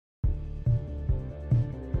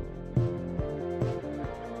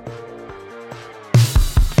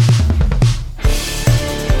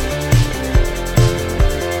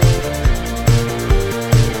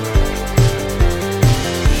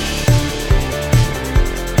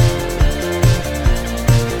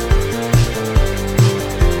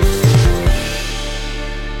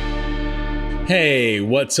Hey,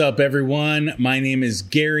 what's up, everyone? My name is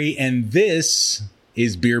Gary, and this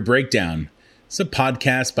is Beer Breakdown. It's a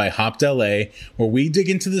podcast by Hopped LA where we dig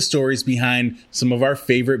into the stories behind some of our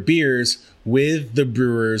favorite beers with the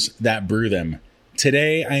brewers that brew them.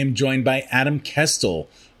 Today, I am joined by Adam Kestel,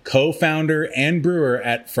 co-founder and brewer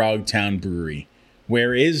at Frogtown Brewery.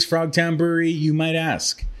 Where is Frogtown Brewery, you might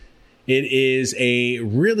ask? It is a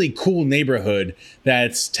really cool neighborhood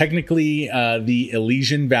that's technically the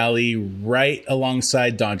Elysian Valley, right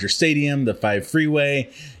alongside Dodger Stadium, the 5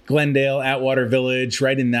 freeway, Glendale, Atwater Village,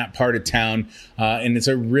 right in that part of town. And it's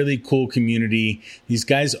a really cool community. These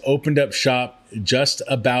guys opened up shop just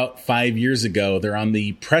about 5 years ago. They're on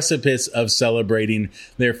the precipice of celebrating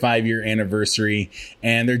their 5-year anniversary,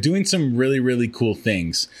 and they're doing some really, really cool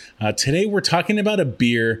things. Today, we're talking about a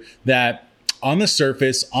beer that on the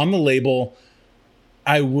surface, on the label,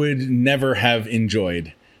 I would never have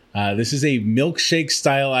enjoyed. This is a milkshake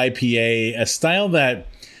style IPA, a style that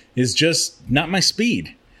is just not my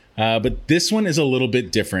speed. But this one is a little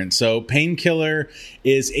bit different. So Painkiller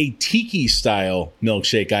is a tiki style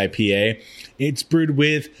milkshake IPA. It's brewed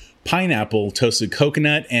with pineapple, toasted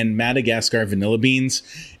coconut, and Madagascar vanilla beans.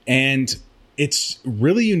 And it's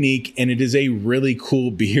really unique, and it is a really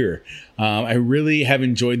cool beer. I really have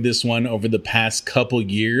enjoyed this one over the past couple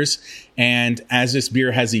years. And as this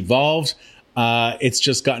beer has evolved, it's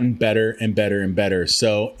just gotten better and better and better.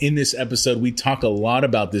 So in this episode, we talk a lot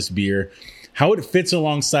about this beer, how it fits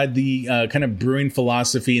alongside the kind of brewing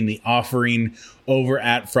philosophy and the offering over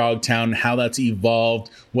at Frogtown, how that's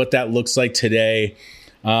evolved, what that looks like today,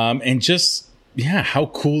 and just, yeah, how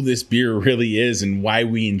cool this beer really is and why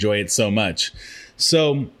we enjoy it so much.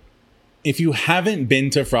 So if you haven't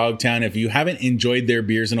been to Frogtown, if you haven't enjoyed their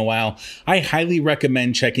beers in a while, I highly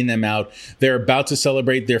recommend checking them out. They're about to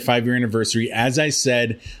celebrate their 5-year anniversary. As I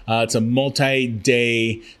said, it's a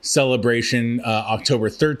multi-day celebration,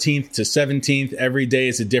 October 13th to 17th. Every day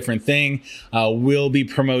is a different thing. We'll be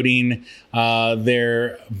promoting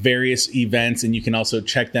their various events, and you can also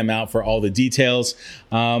check them out for all the details.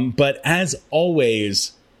 But as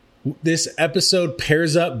always, this episode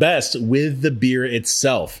pairs up best with the beer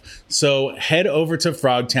itself. So head over to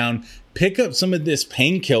Frogtown, pick up some of this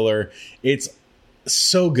Painkiller. It's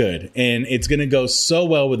so good, and it's going to go so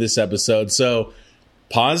well with this episode. So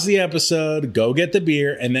pause the episode, go get the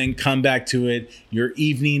beer, and then come back to it. Your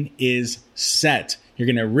evening is set. You're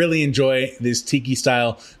going to really enjoy this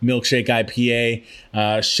tiki-style milkshake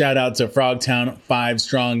IPA. Shout out to Frogtown, 5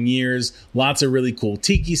 strong years. Lots of really cool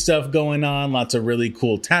tiki stuff going on. Lots of really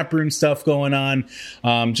cool taproom stuff going on.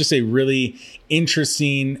 Just a really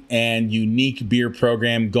interesting and unique beer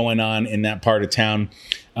program going on in that part of town.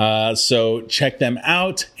 So check them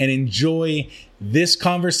out and enjoy this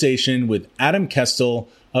conversation with Adam Kestel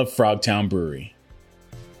of Frogtown Brewery.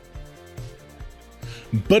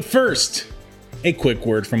 But first, a quick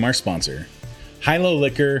word from our sponsor. Hi-Lo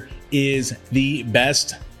Liquor is the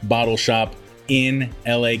best bottle shop in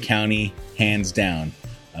LA County, hands down.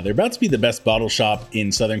 They're about to be the best bottle shop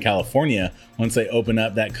in Southern California once they open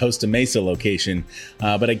up that Costa Mesa location.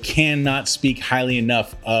 But I cannot speak highly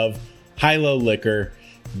enough of Hi-Lo Liquor.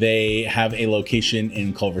 They have a location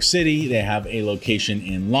in Culver City. They have a location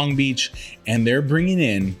in Long Beach. And they're bringing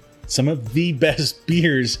in some of the best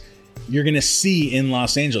beers you're going to see in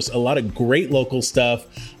Los Angeles. A lot of great local stuff,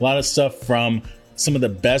 a lot of stuff from some of the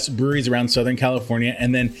best breweries around Southern California,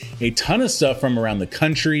 and then a ton of stuff from around the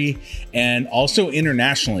country and also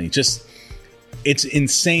internationally. Just, it's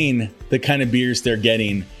insane the kind of beers they're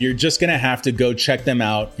getting. You're just going to have to go check them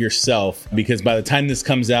out yourself, because by the time this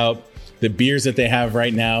comes out, the beers that they have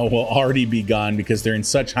right now will already be gone because they're in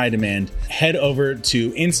such high demand. Head over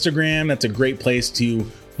to Instagram. That's a great place to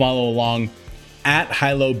follow along. At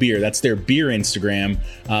Hi-Lo Beer. That's their beer Instagram.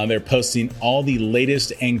 They're posting all the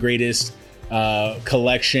latest and greatest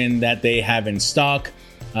collection that they have in stock.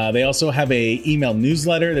 They also have a email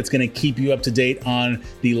newsletter that's going to keep you up to date on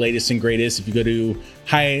the latest and greatest. If you go to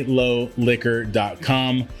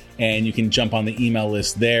hiloliquor.com, and you can jump on the email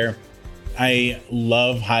list there. I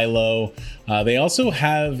love Hi-Lo. They also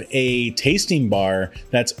have a tasting bar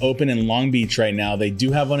that's open in Long Beach right now. They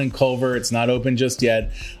do have one in Culver. It's not open just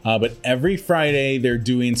yet. But every Friday, they're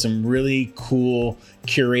doing some really cool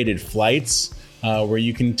curated flights where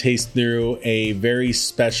you can taste through a very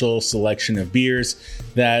special selection of beers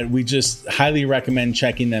that we just highly recommend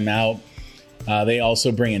checking them out. They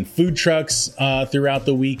also bring in food trucks throughout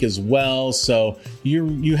the week as well. So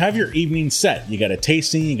you have your evening set. You got a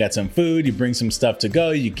tasting, you got some food, you bring some stuff to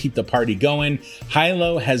go, you keep the party going.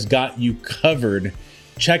 Hi-Lo has got you covered.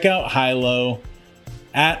 Check out Hi-Lo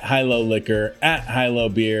at Hi-Lo Liquor, at Hi-Lo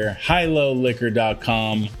Beer,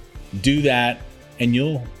 hiloliquor.com. Do that, and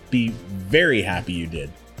you'll be very happy you did.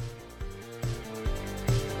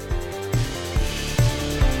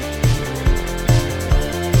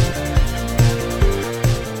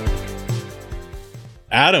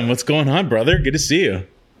 Adam, what's going on, brother? Good to see you.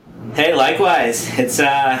 Hey, likewise. It's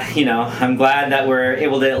I'm glad that we're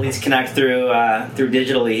able to at least connect through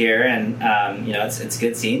digitally here, and it's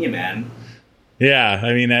good seeing you, man. Yeah,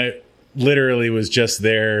 I mean, I literally was just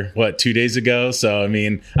there 2 days ago, so I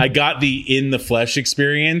mean, I got the in the flesh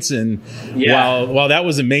experience, and while that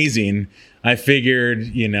was amazing, I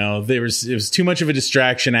figured it was too much of a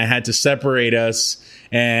distraction. I had to separate us.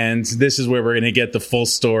 And this is where we're going to get the full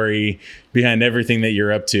story behind everything that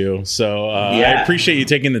you're up to. So I appreciate you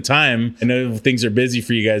taking the time. I know things are busy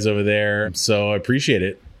for you guys over there, so I appreciate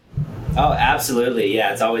it. Oh, absolutely.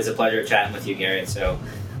 Yeah, it's always a pleasure chatting with you, Gary. So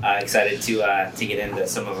excited to get into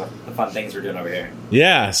some of the fun things we're doing over here.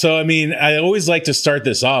 Yeah. So, I mean, I always like to start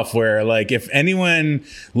this off where, like, if anyone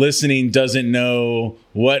listening doesn't know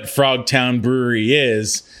what Frogtown Brewery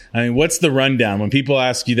is, I mean, what's the rundown? When people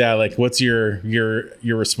ask you that, like, what's your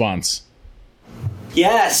response?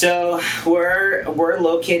 Yeah, so we're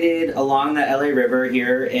located along the LA River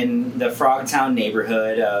here in the Frogtown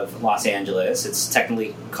neighborhood of Los Angeles. It's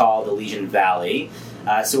technically called Elysian Valley.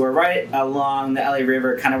 So we're right along the LA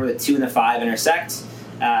River, kind of where the 2 and the 5 intersect.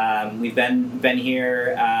 We've been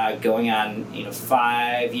here going on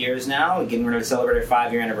 5 years now. Getting ready to celebrate our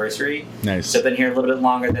 5-year anniversary. Nice. So I've been here a little bit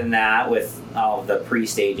longer than that with all of the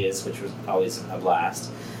pre-stages, which was always a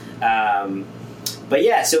blast. But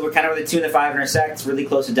yeah, so we're kind of where the 2 and the 5 intersect, really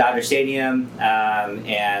close to Dodger Stadium,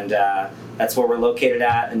 and that's where we're located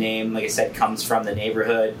at. The name, like I said, comes from the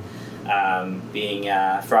neighborhood. Being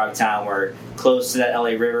Frogtown, we're close to that LA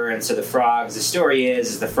River, and so the story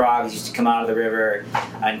is the frogs used to come out of the river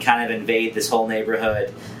and kind of invade this whole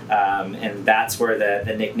neighborhood, and that's where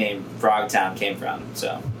the nickname Frogtown came from.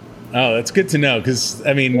 So, oh, that's good to know, because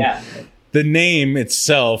I mean, the name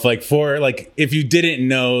itself, if you didn't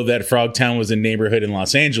know that Frogtown was a neighborhood in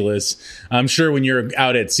Los Angeles, I'm sure when you're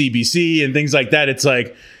out at CBC and things like that,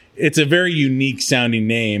 it's a very unique sounding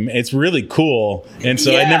name. It's really cool. And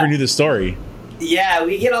so I never knew the story. Yeah,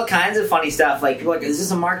 we get all kinds of funny stuff. Like, is this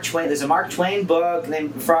a Mark Twain? There's a Mark Twain book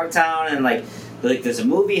named Frogtown, and like there's a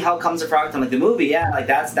movie, How Comes to Frogtown? Like the movie,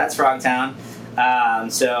 that's Frogtown.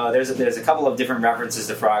 So there's a couple of different references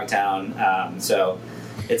to Frogtown. So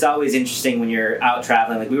it's always interesting when you're out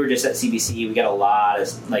traveling. Like we were just at CBC, we got a lot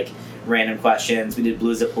of random questions. We did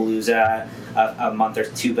Blues-a-Palooza a month or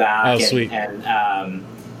two back. Oh, sweet. And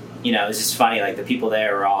it was just funny, like the people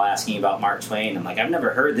there were all asking about Mark Twain. I'm like, I've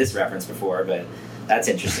never heard this reference before, but that's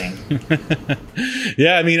interesting.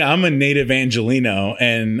 Yeah, I mean, I'm a native Angelino,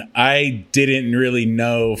 and I didn't really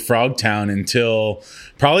know Frogtown until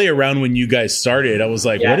probably around when you guys started. I was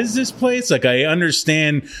like, what is this place? Like, I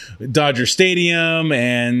understand Dodger Stadium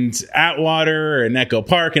and Atwater and Echo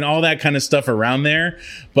Park and all that kind of stuff around there.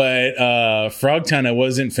 But Frogtown I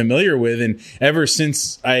wasn't familiar with. And ever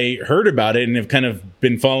since I heard about it and have kind of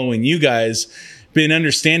been following you guys, been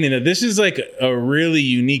understanding that this is like a really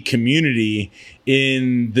unique community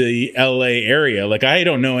in the LA area. Like, I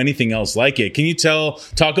don't know anything else like it. Can you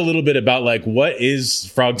talk a little bit about like what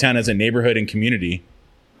is Frogtown as a neighborhood and community?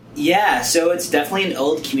 Yeah, so it's definitely an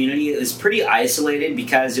old community. It was pretty isolated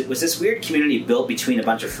because it was this weird community built between a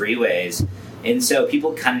bunch of freeways. And so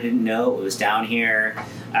people kind of didn't know it was down here.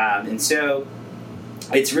 And so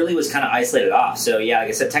it really was kind of isolated off. So yeah, like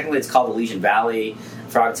I said, technically it's called Elysian Valley.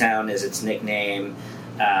 Frogtown is its nickname.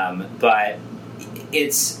 But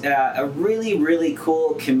it's a really, really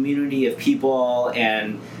cool community of people.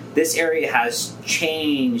 And this area has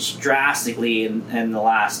changed drastically in the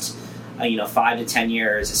last 5 to 10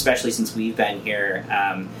 years, especially since we've been here.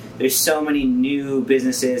 There's so many new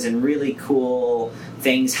businesses and really cool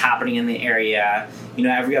things happening in the area.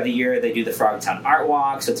 Every other year they do the Frogtown Art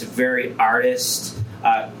Walk, so it's a very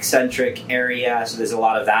artist-centric area, so there's a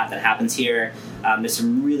lot of that happens here. There's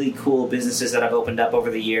some really cool businesses that have opened up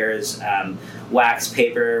over the years. Wax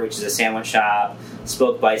Paper, which is a sandwich shop.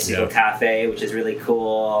 Spoke Bicycle Cafe, which is really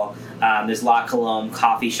cool. There's La Colombe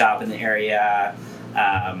Coffee Shop in the area.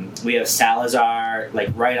 We have Salazar, like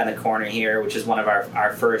right on the corner here, which is one of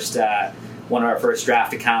our first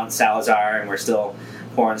draft accounts, Salazar, and we're still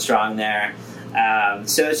pouring strong there.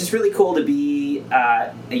 So it's just really cool to be,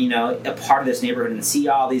 a part of this neighborhood and see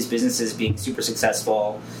all these businesses being super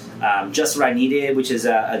successful. Just What I Needed, which is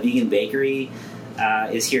a vegan bakery,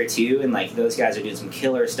 is here too, and like those guys are doing some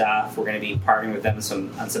killer stuff. We're going to be partnering with them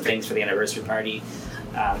on some things for the anniversary party.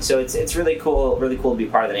 So it's really cool to be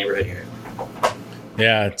part of the neighborhood here.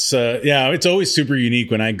 Yeah, it's always super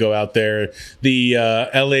unique when I go out there. The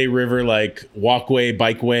LA River like walkway,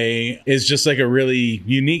 bikeway is just like a really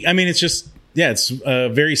unique. I mean, it's a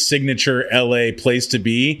very signature LA place to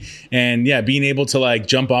be. And yeah, being able to like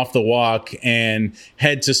jump off the walk and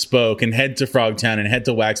head to Spoke and head to Frogtown and head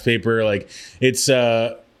to Wax Paper, like it's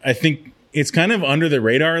I think it's kind of under the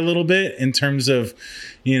radar a little bit in terms of,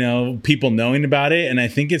 people knowing about it. And I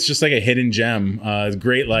think it's just like a hidden gem,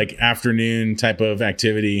 great like afternoon type of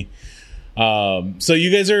activity. So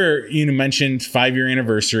you guys mentioned 5-year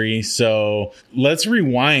anniversary. So let's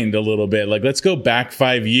rewind a little bit. Like, let's go back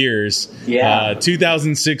 5 years. Yeah.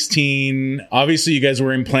 2016. Obviously, you guys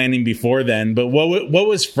were in planning before then. But what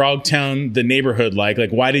was Frogtown, the neighborhood, like?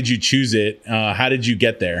 Like, why did you choose it? How did you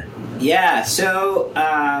get there? Yeah. So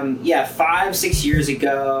 5-6 years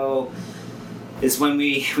ago is when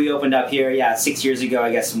we opened up here. Yeah, 6 years ago,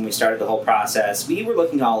 I guess, when we started the whole process. We were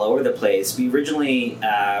looking all over the place. We originally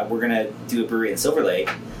were going to do a brewery in Silver Lake.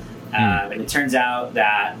 And it turns out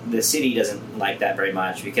that the city doesn't like that very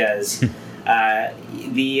much because the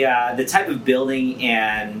type of building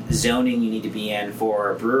and zoning you need to be in for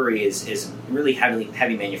a brewery is really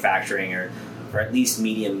heavy manufacturing or at least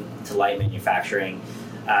medium to light manufacturing.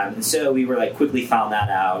 And so we were quickly found that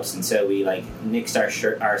out, and so we nixed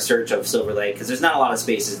our search of Silver Lake because there's not a lot of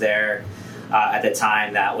spaces there at the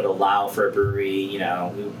time that would allow for a brewery,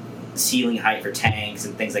 ceiling height for tanks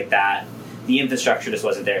and things like that. The infrastructure just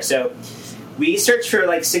wasn't there. So we searched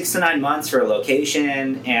for 6 to 9 months for a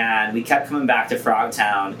location, and we kept coming back to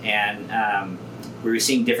Frogtown, and we were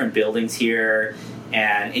seeing different buildings here,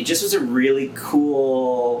 and it just was a really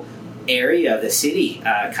cool area of the city,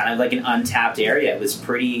 kind of like an untapped area. It was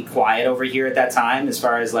pretty quiet over here at that time as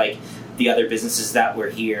far as the other businesses that were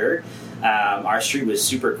here. Our street was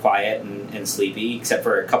super quiet and sleepy, except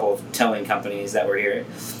for a couple of towing companies that were here.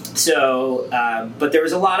 So, but there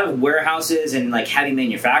was a lot of warehouses and heavy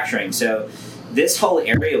manufacturing. So this whole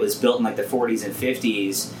area was built in the 40s and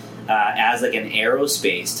 50s as an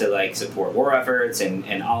aerospace to support war efforts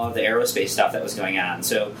and all of the aerospace stuff that was going on.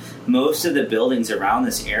 So most of the buildings around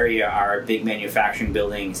this area are big manufacturing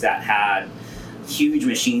buildings that had huge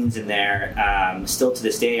machines in there. Still to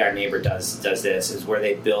this day, our neighbor does this, is where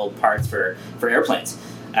they build parts for airplanes.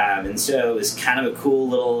 And so it was kind of a cool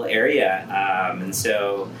little area. And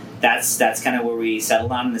so that's kind of where we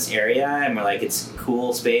settled on in this area, and we're it's a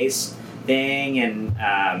cool space thing, and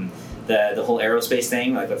the whole aerospace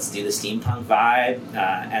thing, let's do the steampunk vibe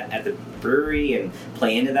at the brewery and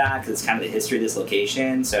play into that because it's kind of the history of this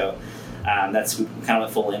location. So we kind of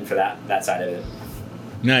went full in for that side of it.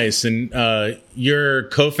 Nice. And your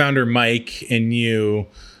co-founder Mike and you,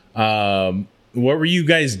 what were you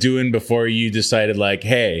guys doing before you decided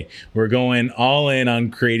hey, we're going all in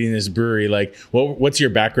on creating this brewery? What's your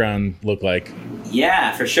background look like?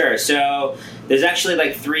 Yeah, for sure. So there's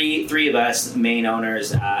actually three of us main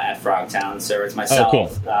owners at Frogtown. So it's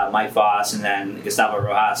myself, Mike Voss, and then Gustavo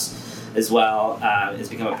Rojas as well has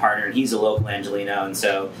become a partner, and he's a local Angelino, and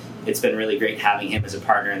so it's been really great having him as a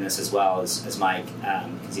partner in this as well as Mike,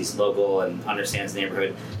 because he's local and understands the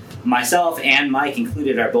neighborhood. Myself and Mike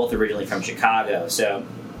included are both originally from Chicago, so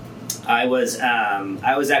I was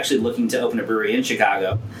actually looking to open a brewery in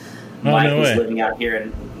Chicago. Mike was living out here,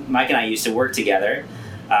 and Mike and I used to work together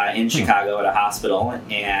in Chicago at a hospital,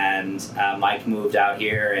 and Mike moved out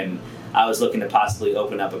here, and I was looking to possibly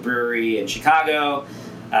open up a brewery in Chicago.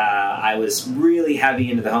 I was really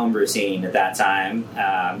heavy into the homebrew scene at that time.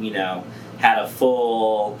 Had a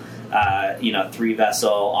full 3-vessel,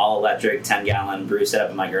 all-electric, 10-gallon brew set up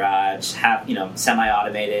in my garage, have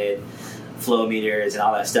semi-automated flow meters and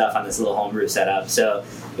all that stuff on this little homebrew setup. So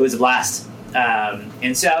it was a blast.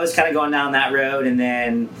 And so I was kind of going down that road, and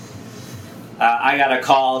then I got a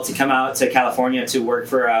call to come out to California to work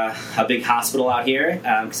for a big hospital out here,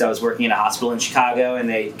 because I was working in a hospital in Chicago, and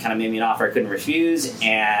they kind of made me an offer I couldn't refuse.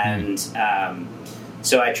 And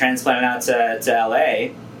so I transplanted out to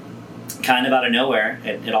LA, kind of out of nowhere.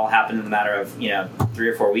 It all happened in a matter of 3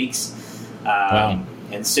 or 4 weeks. Wow.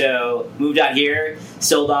 And so moved out here,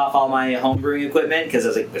 sold off all my home brewing equipment because I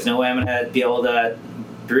was there's no way I'm going to be able to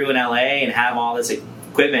brew in LA and have all this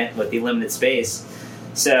equipment with the limited space.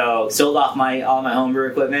 So sold off all my homebrew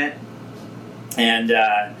equipment, and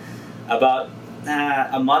about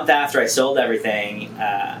a month after I sold everything,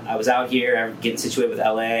 I was out here getting situated with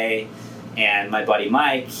LA, and my buddy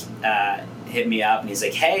Mike hit me up, and he's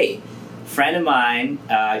like, "Hey, friend of mine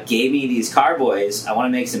gave me these carboys. I want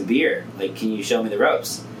to make some beer. Can you show me the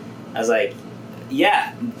ropes?" I was like,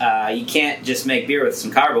 "Yeah, you can't just make beer with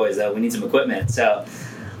some carboys though. We need some equipment." So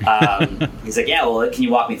He's like, yeah, well, can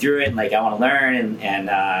you walk me through it? And like, I want to learn. And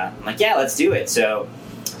I'm like, yeah, let's do it. So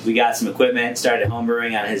we got some equipment, started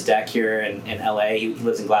homebrewing on his deck here in LA. He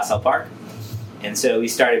lives in Glassell Park. And so we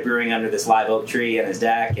started brewing under this live oak tree on his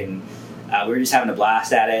deck, and we were just having a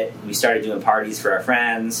blast at it. We started doing parties for our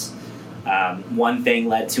friends. One thing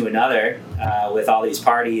led to another with all these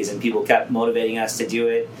parties, and people kept motivating us to do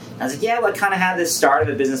it. And I was like, yeah, well, I kind of had this start of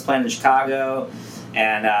a business plan in Chicago.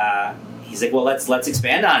 And he's like, well, let's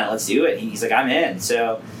expand on it. Let's do it. He's like, I'm in.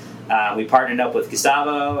 So we partnered up with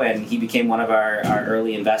Gustavo, and he became one of our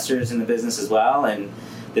early investors in the business as well. And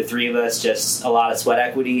the three of us, just a lot of sweat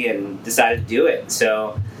equity, and decided to do it.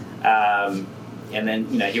 So, and then,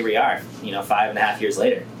 here we are, 5.5 years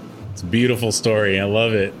later. It's a beautiful story. I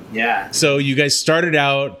love it. Yeah. So you guys started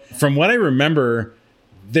out, from what I remember,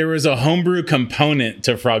 there was a homebrew component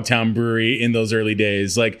to Frogtown Brewery in those early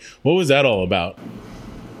days. Like, what was that all about?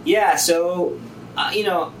 Yeah. So,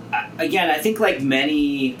 again, I think like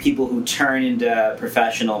many people who turn into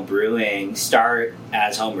professional brewing start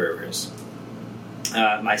as homebrewers.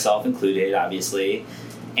 Myself included, obviously.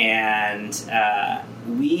 And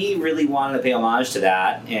we really wanted to pay homage to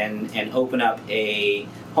that and open up a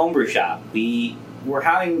homebrew shop. We were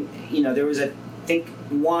having, there was I think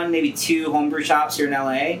one, maybe two homebrew shops here in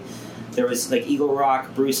LA. There was like Eagle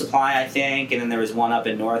Rock Brew Supply, I think, and then there was one up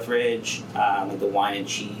in Northridge, like the wine and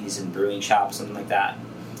cheese and brewing shop, something like that.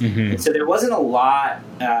 Mm-hmm. And so there wasn't a lot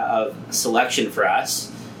of selection for us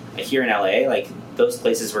here in LA. Like, those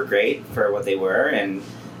places were great for what they were, and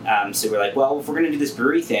so we're like, well, if we're going to do this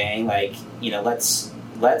brewery thing, like,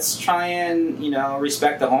 let's try and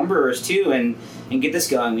respect the homebrewers too, and get this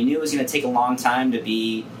going. We knew it was going to take a long time to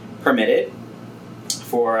be permitted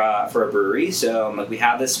for a brewery, so like, we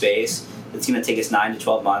have this space. It's going to take us 9 to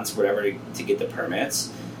 12 months, whatever, to get the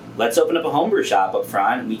permits. Let's open up a homebrew shop up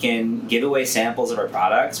front. We can give away samples of our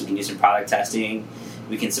products. We can do some product testing.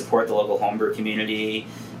 We can support the local homebrew community.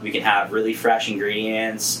 We can have really fresh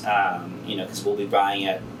ingredients, because we'll be buying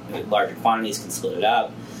it in larger quantities, can split it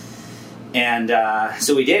up. And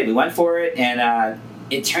so we did. We went for it, and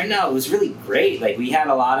it turned out it was really great. Like, we had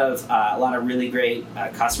a lot of really great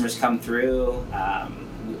customers come through.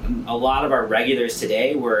 A lot of our regulars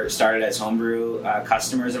today were started as homebrew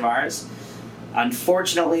customers of ours.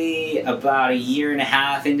 Unfortunately, about a year and a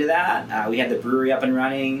half into that, we had the brewery up and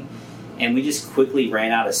running, and we just quickly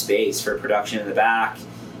ran out of space for production in the back.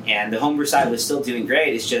 And the homebrew side was still doing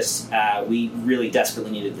great. It's just we really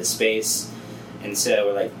desperately needed the space. And so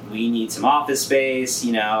we're like, we need some office space.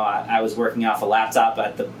 I was working off a laptop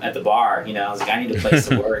at the bar. I was like, I need a place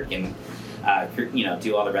to work and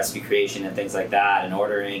do all the recipe creation and things like that, and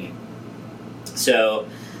ordering. So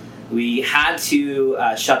we had to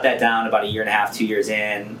shut that down about a year and a half, 2 years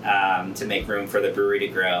in, to make room for the brewery to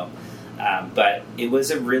grow. But it was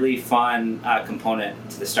a really fun component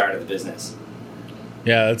to the start of the business.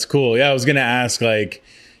 Yeah, that's cool. Yeah, I was gonna ask, like,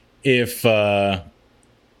 if that,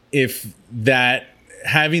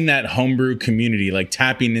 having that homebrew community, like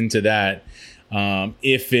tapping into that,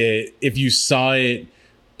 if you saw it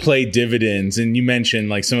play dividends. And you mentioned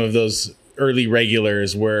like some of those early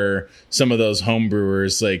regulars were some of those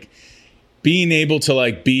homebrewers, like being able to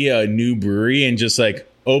like be a new brewery and just like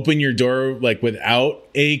open your door, like without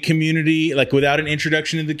a community, like without an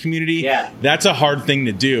introduction to the community. Yeah, that's a hard thing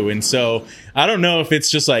to do. And so I don't know if it's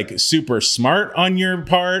just like super smart on your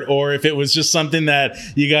part, or if it was just something that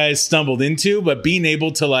you guys stumbled into, but being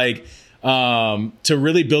able to like to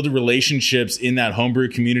really build relationships in that homebrew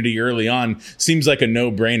community early on seems like a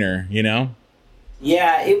no-brainer,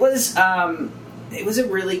 Yeah, it was a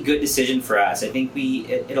really good decision for us. I think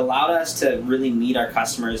it allowed us to really meet our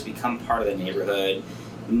customers, become part of the neighborhood,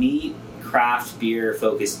 meet craft beer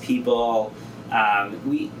focused people.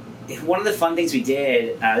 One of the fun things we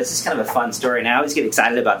did, this is kind of a fun story, and I always get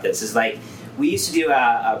excited about this, is like we used to do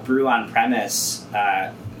a brew on premise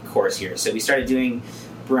course here. So we started doing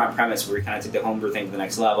brew on premise, where we kind of took the homebrew thing to the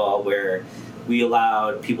next level, where we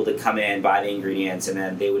allowed people to come in, buy the ingredients, and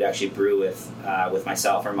then they would actually brew with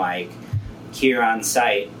myself or Mike here on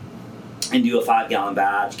site and do a 5-gallon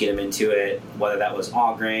batch, get them into it, whether that was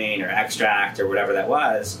all grain or extract or whatever that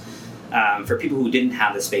was, for people who didn't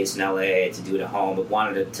have the space in LA to do it at home but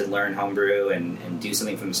wanted to learn homebrew and do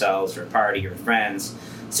something for themselves for a party or friends.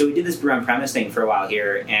 So we did this brew on premise thing for a while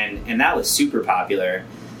here, and that was super popular.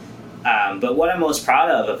 But what I'm most proud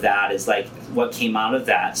of that is like what came out of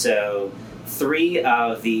that. So three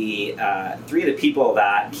of the people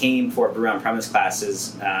that came for brew on premise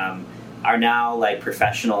classes are now like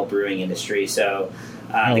professional brewing industry. So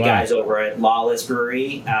guys over at Lawless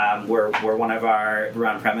Brewery were one of our brew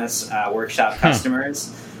on premise workshop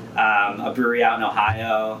customers. a brewery out in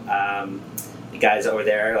Ohio. The guys over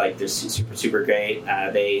there, like, they're super great.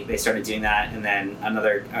 They started doing that, and then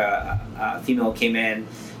another female came in.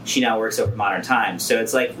 She now works over at Modern Times. So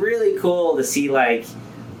it's like really cool to see, like,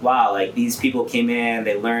 wow, like these people came in,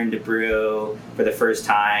 they learned to brew for the first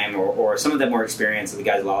time, or some of them were experienced. The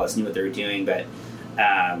guys at Lawless knew what they were doing, but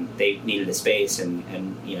they needed a space and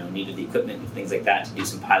needed the equipment and things like that to do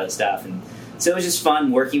some pilot stuff. And so it was just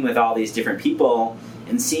fun working with all these different people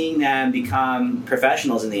and seeing them become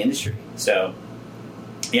professionals in the industry. So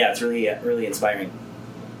yeah, it's really inspiring.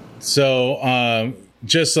 So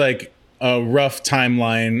just like a rough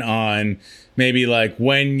timeline on maybe like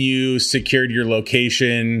when you secured your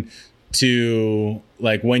location to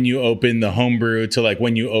like when you opened the homebrew to like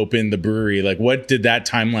when you opened the brewery, like what did that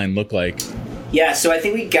timeline look like? Yeah, so I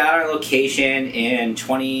think we got our location in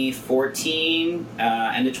 2014,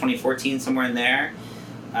 end of 2014, somewhere in there.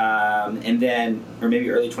 And then, or maybe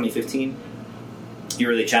early 2015.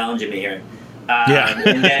 You're really challenging me here.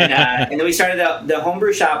 And then we started the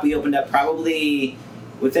homebrew shop. We opened up probably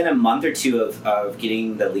within a month or two of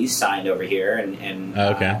getting the lease signed over here, and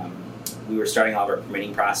we were starting all of our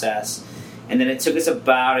permitting process. And then it took us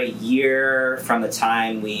about a year from the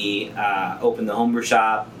time we opened the homebrew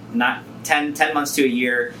shop, not 10 months to a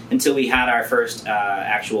year, until we had our first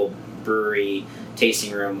actual brewery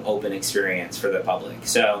tasting room open experience for the public.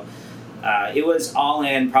 So it was all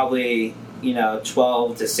in probably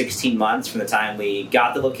 12 to 16 months from the time we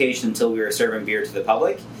got the location until we were serving beer to the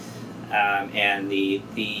public. And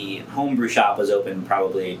the homebrew shop was open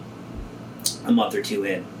probably a month or two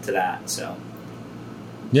into that. So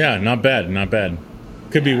yeah, not bad.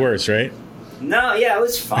 Could be worse, right? No, yeah, it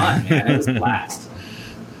was fun, man. It was a blast.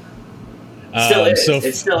 It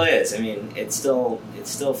still is. I mean, it still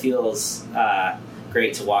feels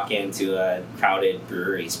great to walk into a crowded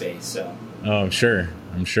brewery space. So I'm sure.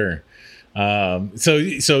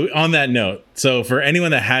 So on that note, so for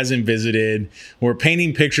anyone that hasn't visited, we're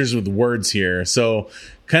painting pictures with words here. So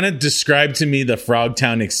kind of describe to me the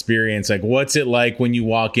Frogtown experience. Like, what's it like when you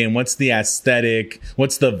walk in? What's the aesthetic?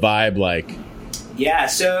 What's the vibe like? Yeah,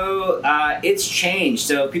 so it's changed.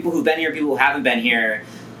 So people who've been here, people who haven't been here,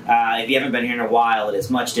 if you haven't been here in a while, it is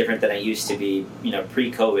much different than it used to be,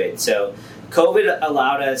 pre-COVID. So COVID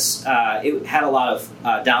allowed us, it had a lot of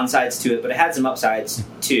downsides to it, but it had some upsides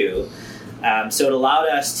too. So it allowed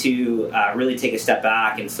us to really take a step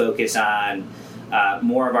back and focus on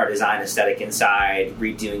more of our design aesthetic inside,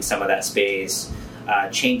 redoing some of that space,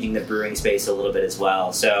 changing the brewing space a little bit as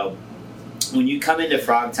well. So when you come into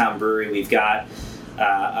Frogtown Brewery, we've got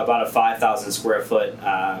about a 5,000 square foot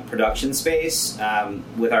production space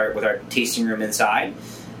with our tasting room inside.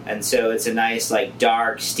 And so it's a nice, like,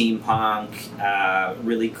 dark steampunk,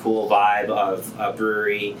 really cool vibe of a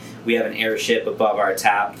brewery. We have an airship above our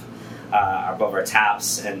taps,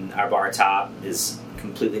 and our bar top is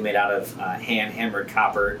completely made out of hand-hammered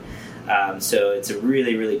copper. So it's a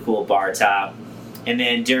really, really cool bar top. And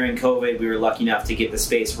then during COVID, we were lucky enough to get the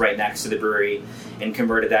space right next to the brewery and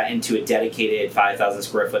converted that into a dedicated 5,000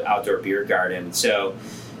 square foot outdoor beer garden. So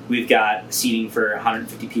we've got seating for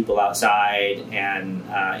 150 people outside, and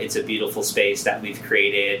it's a beautiful space that we've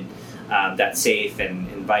created that's safe and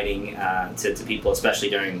inviting to people,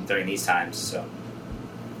 especially during these times. So,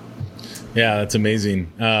 yeah, that's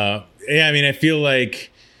amazing. I mean, I feel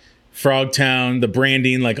like Frogtown, the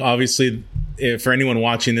branding, like obviously, for anyone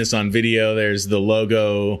watching this on video, there's the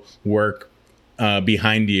logo work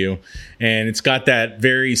behind you, and it's got that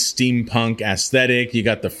very steampunk aesthetic. You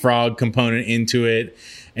got the frog component into it,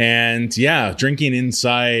 and yeah, drinking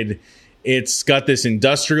inside, it's got this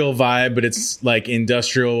industrial vibe, but it's like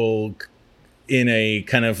industrial in a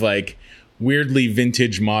kind of like weirdly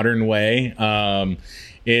vintage modern way.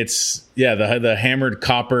 It's the hammered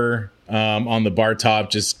copper on the bar top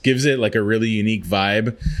just gives it like a really unique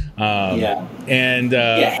vibe.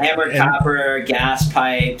 Hammered copper, gas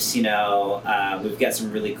pipes. We've got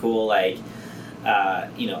some really cool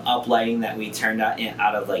uplighting that we turned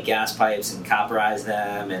out of like gas pipes and copperized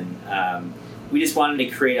them, and we just wanted to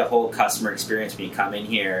create a whole customer experience when you come in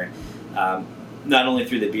here. Not only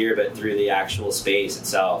through the beer, but through the actual space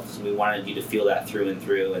itself. So we wanted you to feel that through and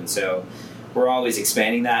through, and so we're always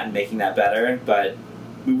expanding that and making that better, but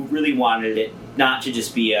we really wanted it not to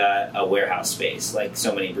just be a warehouse space like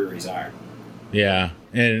so many breweries are. Yeah,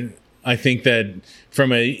 and I think that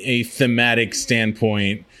from a thematic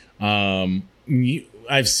standpoint,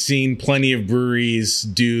 I've seen plenty of breweries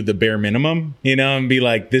do the bare minimum, and be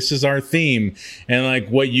like, this is our theme. And like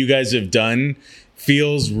what you guys have done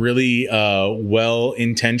feels really well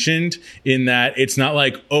intentioned in that it's not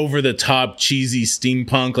like over the top cheesy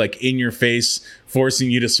steampunk, like in your face,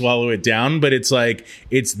 forcing you to swallow it down, but it's like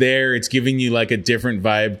it's there, it's giving you like a different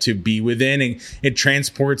vibe to be within, and it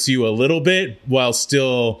transports you a little bit while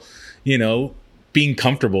still, you know, being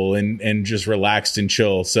comfortable and just relaxed and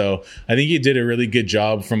chill. So I think you did a really good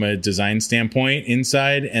job from a design standpoint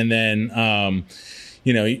inside. And then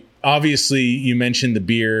you know, obviously you mentioned the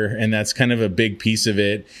beer, and that's kind of a big piece of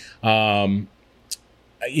it.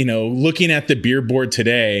 You know, looking at the beer board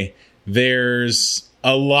today, there's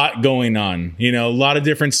a lot going on, you know, a lot of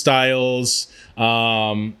different styles.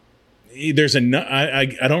 There's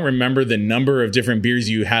I don't remember the number of different beers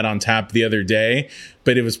you had on tap the other day,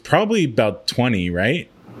 but it was probably about 20, right?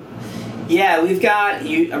 Yeah, we've got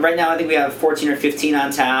right now. I think we have 14 or 15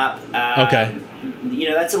 on tap. Okay. You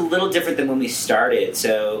know, that's a little different than when we started.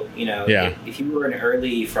 So, you know, yeah. if you were an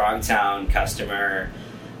early Frogtown customer,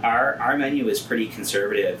 our menu was pretty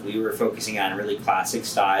conservative. We were focusing on really classic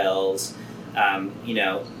styles. You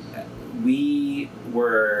know, we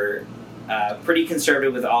were pretty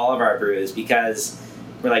conservative with all of our brews because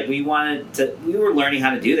we were learning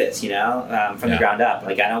how to do this, you know, from the ground up.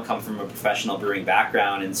 Like, I don't come from a professional brewing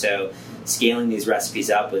background, and so scaling these recipes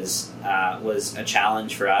up was a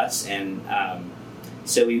challenge for us, and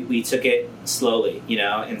so we took it slowly, you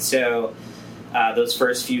know. And so those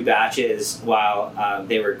first few batches, while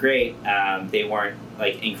they were great, they weren't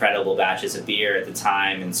like incredible batches of beer at the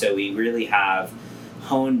time, and so we really have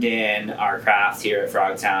honed in our craft here at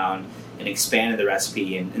Frogtown and expanded the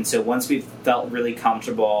recipe. And so once we felt really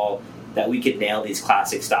comfortable that we could nail these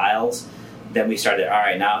classic styles, then we started, all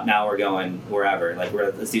right, now we're going wherever. Like,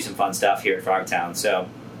 let's do some fun stuff here at Frogtown. So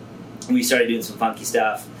we started doing some funky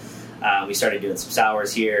stuff. We started doing some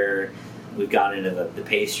sours here. We've gone into the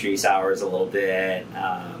pastry sours a little bit,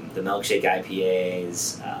 the milkshake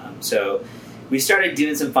IPAs. So we started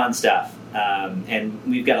doing some fun stuff. And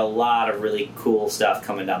we've got a lot of really cool stuff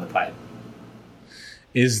coming down the pipe.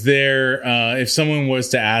 Is there, if someone was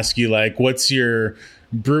to ask you, like, what's your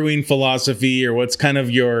brewing philosophy, or what's kind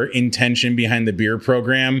of your intention behind the beer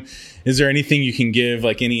program, is there anything you can give,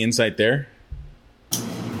 like any insight there?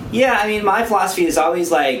 Yeah, I mean, my philosophy is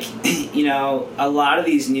always like, you know, a lot of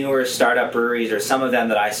these newer startup breweries, or some of them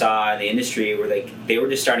that I saw in the industry, were like, they were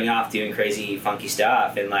just starting off doing crazy funky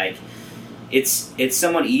stuff, and like, it's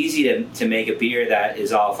somewhat easy to make a beer that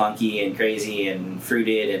is all funky and crazy and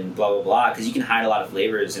fruited and blah blah blah, because you can hide a lot of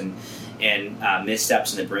flavors and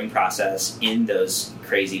missteps in the brewing process in those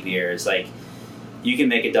crazy beers. Like, you can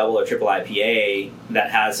make a double or triple IPA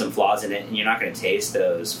that has some flaws in it, and you're not going to taste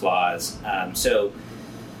those flaws. So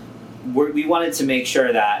we wanted to make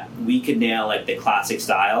sure that we could nail like the classic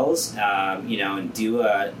styles, you know, and do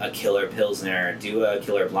a killer Pilsner, do a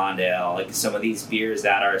killer Blonde Ale. Like, some of these beers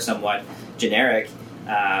that are somewhat generic,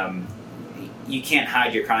 you can't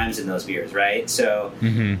hide your crimes in those beers, right? So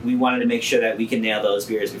we wanted to make sure that we can nail those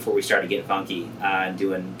beers before we started getting funky and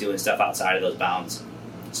doing stuff outside of those bounds.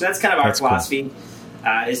 So that's kind of our philosophy,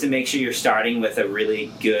 is to make sure you're starting with a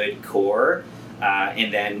really good core,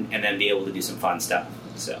 and then be able to do some fun stuff.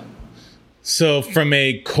 So from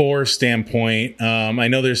a core standpoint, I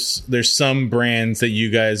know there's some brands that you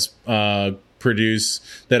guys produce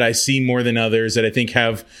that I see more than others that I think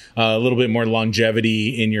have a little bit more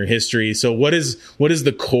longevity in your history. So what does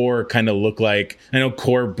the core kind of look like? I know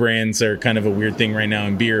core brands are kind of a weird thing right now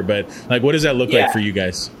in beer, but like, what does that look like for you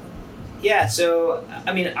guys? Yeah, so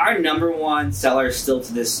I mean, our number one seller still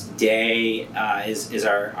to this day is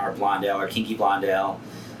our Blonde Ale, our Kinky Blonde Ale.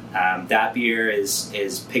 That beer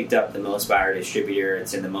is picked up the most by our distributor.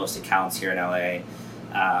 It's in the most accounts here in LA.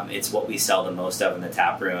 It's what we sell the most of in the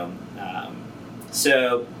tap room.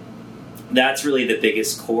 So that's really the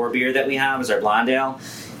biggest core beer that we have, is our Blonde Ale.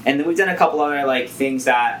 And then we've done a couple other like things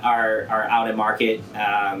that are out in market,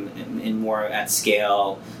 and more at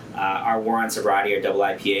scale. Our War on Sobriety, or double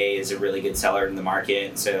IPA, is a really good seller in the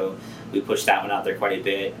market. So we pushed that one out there quite a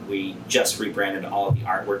bit. We just rebranded all of the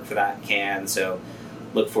artwork for that can. So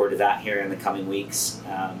look forward to that here in the coming weeks.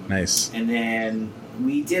 Nice. And then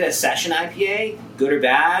we did a session IPA, good or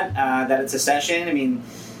bad, that it's a session. I mean,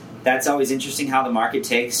 that's always interesting how the market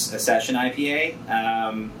takes a session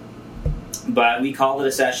IPA. But we called it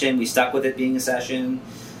a session. We stuck with it being a session.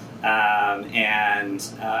 And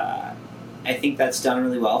I think that's done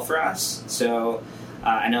really well for us. So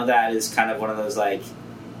I know that is kind of one of those, like,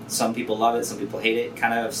 some people love it, some people hate it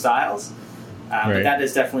kind of styles. Right. But that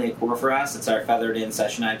is definitely a core for us. It's our feathered in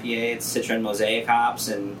session IPA. It's Citron Mosaic hops,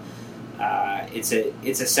 and it's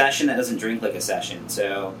a session that doesn't drink like a session.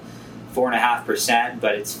 So 4.5%,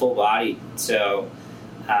 but it's full bodied. So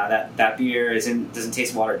That beer doesn't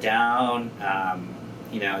taste watered down.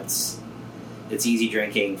 It's easy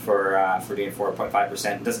drinking for being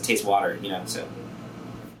 4.5%. It doesn't taste watered, so.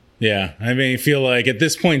 Yeah, I mean, I feel like at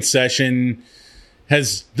this point, Session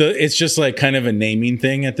it's just like kind of a naming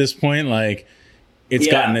thing at this point. Like it's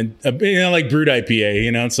gotten a like brewed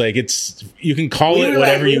IPA. It's like you can call it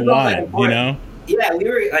whatever you want. Yeah,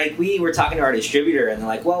 we were talking to our distributor, and they're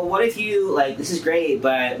like, "Well, what if you this is great,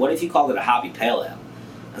 but what if you called it a hoppy pale ale?"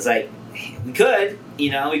 I was like, "We could,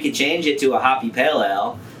 we could change it to a hoppy pale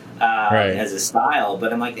ale as a style,"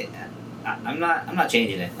 but I'm like, I'm not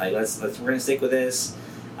changing it. Like, we're gonna stick with this.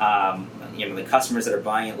 The customers that are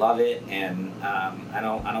buying it love it, and I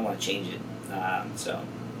don't want to change it. So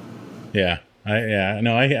yeah,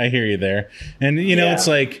 I hear you there, and it's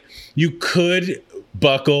like you could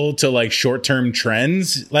buckle to like short-term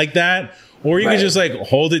trends like that, or you could just like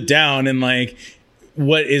hold it down, and like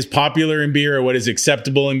what is popular in beer or what is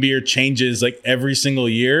acceptable in beer changes like every single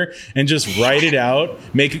year, and just write it out,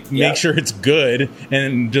 make sure it's good,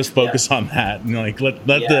 and just focus on that, and like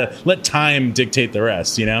let time dictate the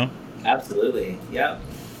rest. Absolutely. Yep.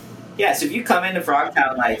 Yeah, so if you come into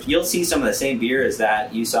Frogtown, like you'll see some of the same beers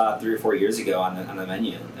that you saw 3 or 4 years ago on the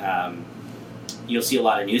menu. You'll see a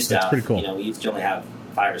lot of new stuff. That's pretty cool. We used to only have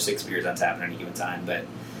 5 or 6 beers on tap at any given time, but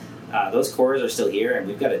those cores are still here, and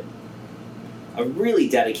we've got a really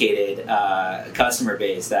dedicated customer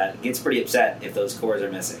base that gets pretty upset if those cores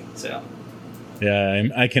are missing. So. Yeah,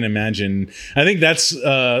 I can imagine. I think that's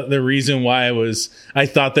the reason why I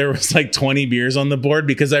thought there was like 20 beers on the board,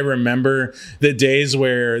 because I remember the days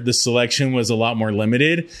where the selection was a lot more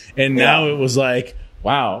limited, and now it was like,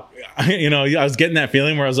 wow, I was getting that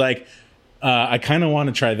feeling where I was like, I kind of want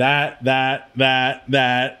to try that,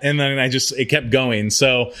 and then it kept going.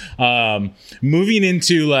 So moving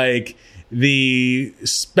into like the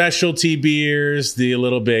specialty beers, the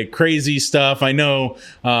little bit crazy stuff. I know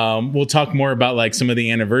we'll talk more about like some of the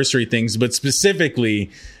anniversary things, but specifically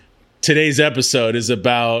today's episode is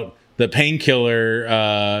about the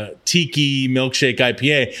Painkiller Tiki Milkshake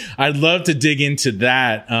IPA. I'd love to dig into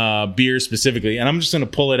that beer specifically, and I'm just going to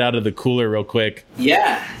pull it out of the cooler real quick.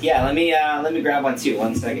 Yeah. Let me grab one too.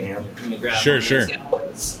 1 second here. Let me grab Sure.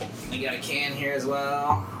 We got a can here as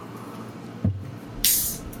well.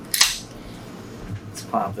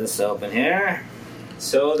 Pop this open here.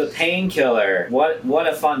 So the Painkiller, what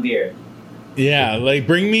a fun beer. Yeah, like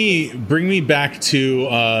bring me back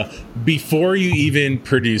to before you even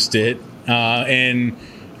produced it, and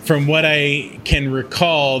from what I can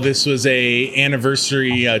recall, this was a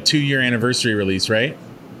anniversary, 2-year anniversary release, right?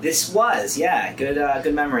 This was,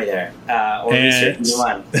 good memory there. Or research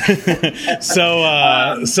one. So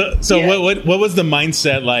what was the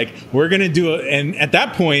mindset like? We're gonna do it, and at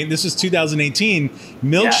that point, this was 2018.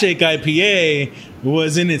 Milkshake IPA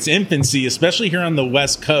was in its infancy, especially here on the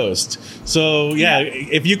West Coast. So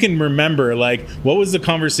if you can remember, like, what was the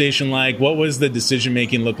conversation like? What was the decision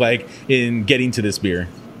making look like in getting to this beer?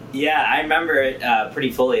 Yeah, I remember it pretty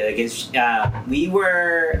fully. Like, we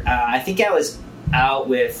were, I think I was out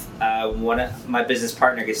with one of my business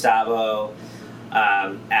partner Gustavo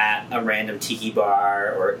at a random tiki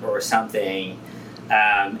bar or something,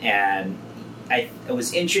 and I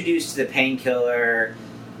was introduced to the Painkiller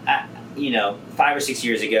 5 or 6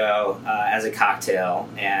 years ago as a cocktail.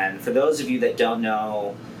 And for those of you that don't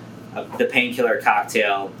know the Painkiller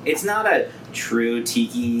cocktail, it's not a true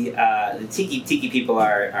tiki. The tiki people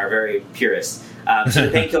are very purist, so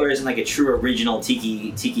the Painkiller isn't like a true original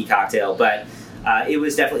tiki cocktail, but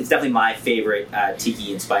it's definitely my favorite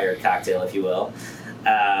tiki inspired cocktail, if you will.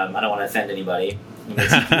 I don't want to offend anybody in the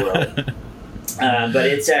tiki world, but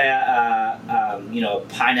it's a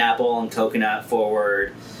pineapple and coconut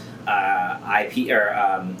forward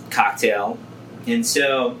cocktail. And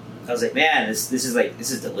so I was like, man, this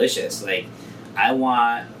is delicious. Like, I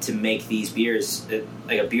want to make these beers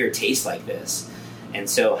like a beer taste like this. And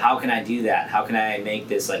so how can I do that? How can I make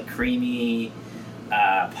this like creamy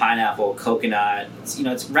pineapple, coconut?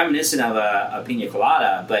 It's reminiscent of a pina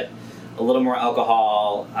colada, but a little more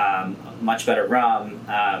alcohol, much better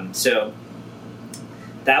rum. So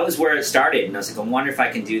that was where it started. And I was like, I wonder if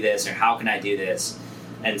I can do this, or how can I do this?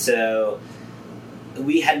 And so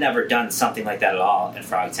we had never done something like that at all at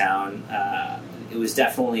Frogtown. It was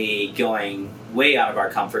definitely going way out of our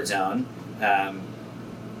comfort zone.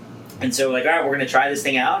 And so we're like, all right, we're going to try this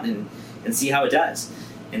thing out and see how it does.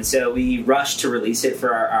 And so we rushed to release it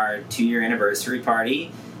for our 2-year anniversary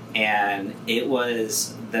party, and it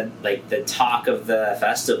was the talk of the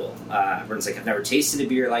festival. Everyone's like, I've never tasted a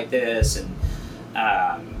beer like this, and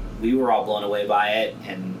we were all blown away by it,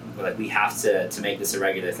 and we're like, we have to make this a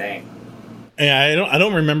regular thing. Yeah, I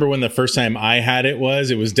don't remember when the first time I had it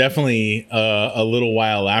was. It was definitely a little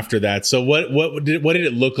while after that. So what did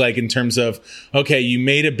it look like in terms of, okay, you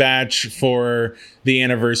made a batch for the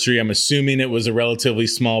anniversary. I'm assuming it was a relatively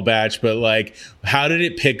small batch, but like, how did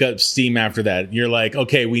it pick up steam after that? You're like,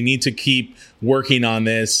 okay, we need to keep working on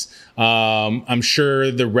this. I'm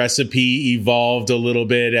sure the recipe evolved a little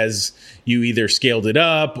bit as you either scaled it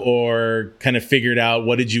up or kind of figured out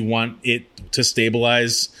what did you want it to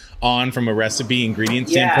stabilize on from a recipe ingredient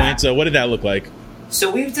standpoint. So what did that look like?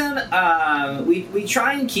 So we've done, we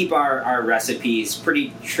try and keep our recipes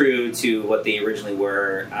pretty true to what they originally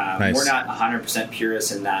were. Nice. We're not 100%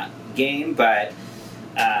 purists in that game, but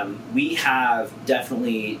we have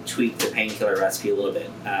definitely tweaked the painkiller recipe a little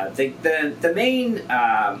bit. The main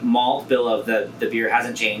malt bill of the beer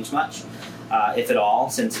hasn't changed much, if at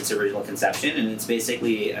all, since its original conception, and it's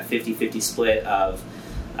basically a 50-50 split of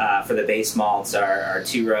for the base malts are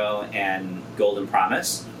Two Row and Golden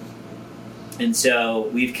Promise. And so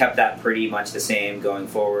we've kept that pretty much the same going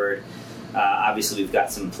forward. Obviously, we've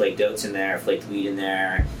got some flaked oats in there, flaked wheat in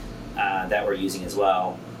there that we're using as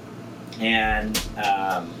well, and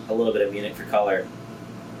a little bit of Munich for color.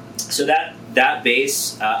 So that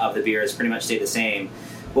base of the beer has pretty much stayed the same.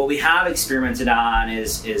 What we have experimented on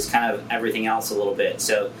is kind of everything else a little bit.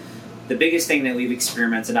 So the biggest thing that we've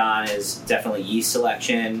experimented on is definitely yeast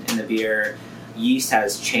selection in the beer. Yeast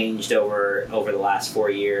has changed over the last 4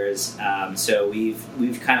 years, so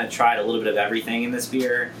we've kind of tried a little bit of everything in this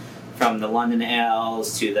beer, from the London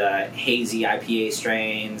ales to the hazy IPA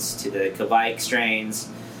strains to the Kvike strains.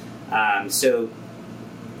 So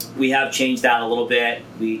we have changed that a little bit.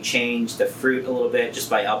 We changed the fruit a little bit just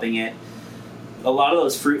by upping it. A lot of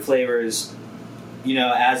those fruit flavors,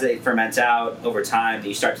 as they ferment out over time,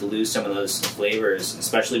 you start to lose some of those flavors,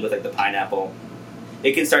 especially with like the pineapple.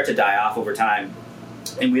 It can start to die off over time,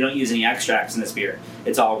 and we don't use any extracts in this beer.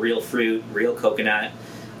 It's all real fruit, real coconut,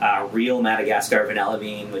 real Madagascar vanilla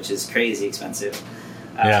bean, which is crazy expensive.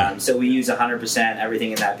 Yeah. So we use 100%. Everything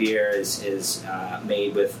in that beer is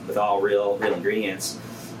made with all real ingredients,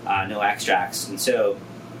 no extracts. And so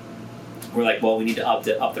we're like, well, we need to up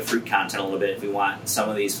the fruit content a little bit if we want some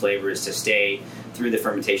of these flavors to stay through the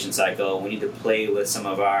fermentation cycle. We need to play with some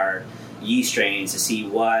of our yeast strains to see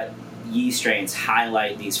what yeast strains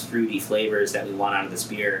highlight these fruity flavors that we want out of this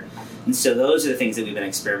beer. And so those are the things that we've been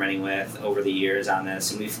experimenting with over the years on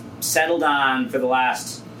this. And we've settled on, for the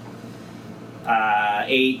last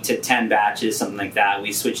 8 to 10 batches, something like that,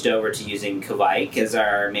 we switched over to using Kvike as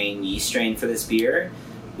our main yeast strain for this beer,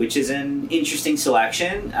 which is an interesting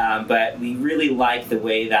selection, but we really like the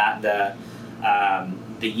way that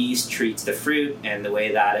the yeast treats the fruit and the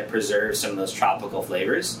way that it preserves some of those tropical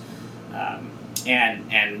flavors.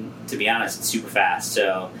 And to be honest, it's super fast.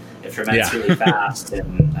 So it ferments really fast,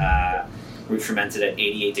 and we fermented at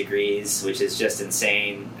 88 degrees, which is just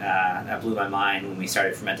insane. That blew my mind when we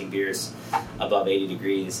started fermenting beers above 80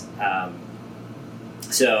 degrees.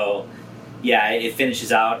 So yeah, it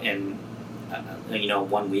finishes out in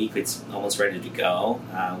 1 week. It's almost ready to go.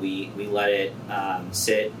 We let it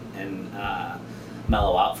sit and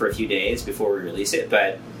mellow out for a few days before we release it.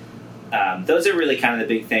 But those are really kind of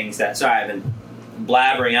the big things that. Sorry, I've been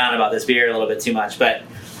blabbering on about this beer a little bit too much, but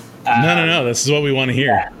no, this is what we want to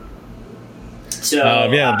hear. Yeah. So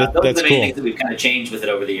those that's are the main cool. things that we've kind of changed with it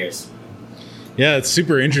over the years. Yeah, it's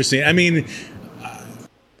super interesting. I mean,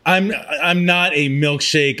 I'm not a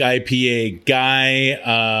milkshake IPA guy.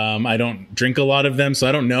 I don't drink a lot of them, so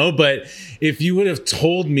I don't know. But if you would have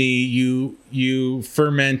told me you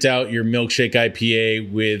ferment out your milkshake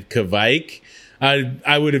IPA with Kvike,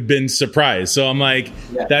 I would have been surprised. So I'm like,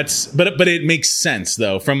 but it makes sense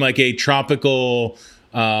though, from like a tropical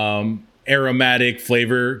aromatic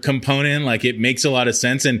flavor component. Like, it makes a lot of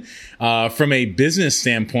sense. And from a business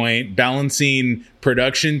standpoint, balancing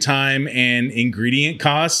production time and ingredient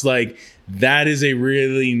costs, like, that is a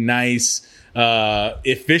really nice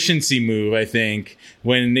efficiency move, I think,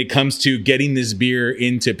 when it comes to getting this beer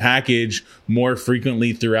into package more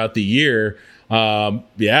frequently throughout the year.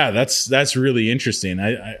 That's really interesting.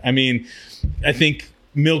 I mean, I think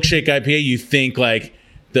milkshake IPA, you think like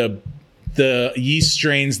the yeast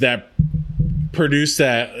strains that produce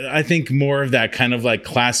that, I think more of that kind of like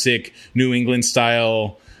classic New England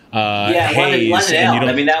style haze. London Ale.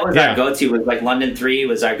 I mean, that was our go-to. Was like London 3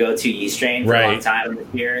 was our go-to yeast strain for a long time this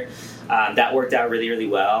year. That worked out really, really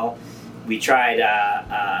well. We tried,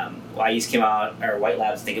 Yeast came out, or White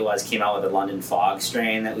Labs, I think it was, came out with a London Fog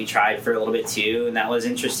strain that we tried for a little bit too, and that was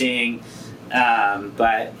interesting.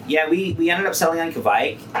 But yeah, we ended up selling on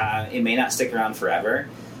Kvike. It may not stick around forever.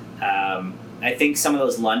 I think some of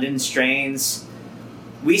those London strains,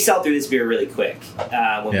 we sell through this beer really quick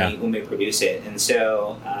when we produce it, and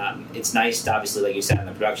so it's nice to, obviously, like you said, on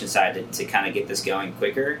the production side to kind of get this going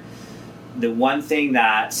quicker. The one thing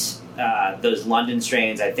that those London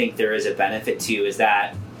strains, I think there is a benefit to, is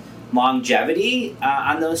that longevity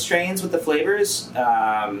on those strains with the flavors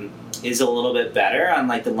is a little bit better on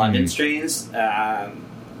like the London strains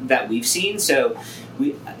that we've seen. So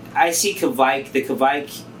I see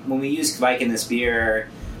Kvike, when we use Kvike in this beer,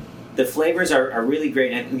 the flavors are really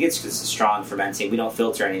great, and it's because it's strong fermenting. We don't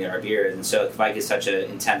filter any of our beers, and so Kvike is such an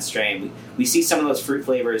intense strain. We see some of those fruit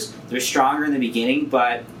flavors. They're stronger in the beginning,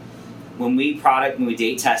 but when we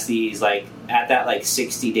date test these, like at that like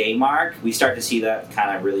 60-day mark, we start to see that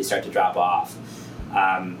kind of really start to drop off,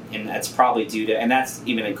 and that's probably due to, and that's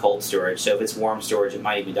even in cold storage. So if it's warm storage, it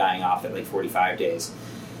might even be dying off at like 45 days.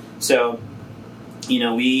 So,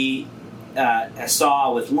 we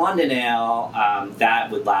saw with London Ale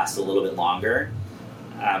that would last a little bit longer,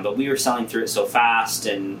 but we were selling through it so fast,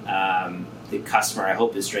 and the customer, I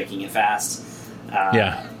hope, is drinking it fast.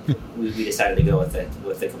 We decided to go with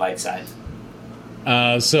the Kvike side.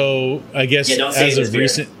 So I guess as of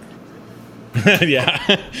recent,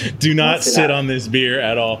 do not sit on this beer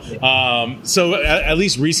at all. So at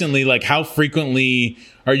least recently, like how frequently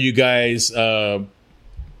are you guys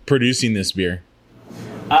producing this beer?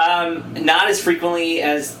 Not as frequently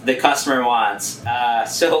as the customer wants.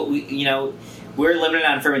 So we're limited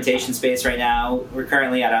on fermentation space right now. We're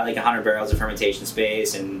currently at like 100 barrels of fermentation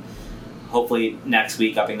space, and hopefully next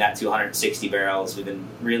week upping that to 160 barrels. We've been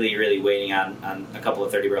really, really waiting on a couple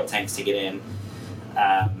of 30-barrel tanks to get in.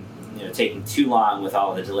 Taking too long with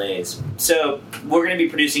all of the delays. So we're going to be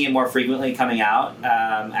producing it more frequently coming out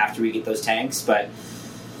after we get those tanks. But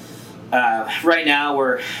right now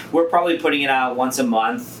we're probably putting it out once a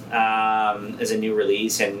month as a new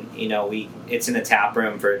release, and it's in the tap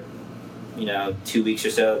room for 2 weeks or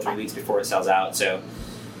so, 3 weeks before it sells out. So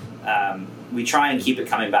we try and keep it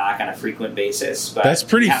coming back on a frequent basis. But that's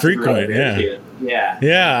pretty frequent, yeah.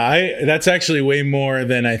 That's actually way more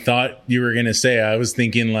than I thought you were going to say. I was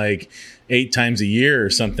thinking like 8 times a year or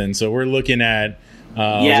something. So we're looking at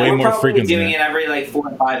way more frequent. We're doing it every like 4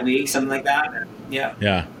 to 5 weeks, something like that.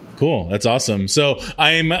 Yeah. Cool. That's awesome. So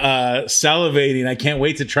I'm salivating. I can't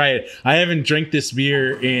wait to try it. I haven't drank this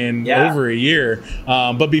beer in over a year.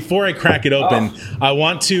 But before I crack it open, I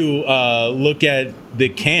want to look at the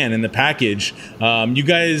can and the package. You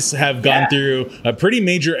guys have gone through a pretty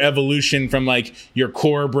major evolution from like your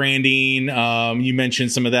core branding. You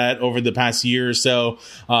mentioned some of that over the past year or so.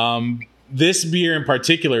 This beer in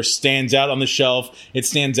particular stands out on the shelf. It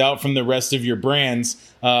stands out from the rest of your brands.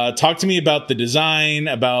 Talk to me about the design,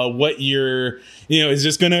 about what is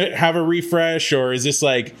this going to have a refresh, or is this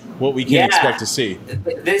like what we can expect to see?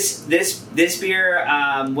 This beer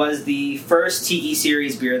was the first Tiki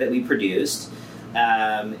Series beer that we produced.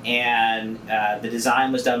 And the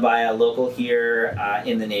design was done by a local here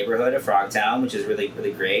in the neighborhood of Frogtown, which is really,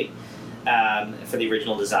 really great for the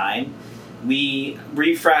original design. We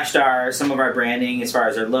refreshed some of our branding as far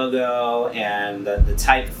as our logo and the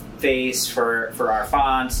typeface for our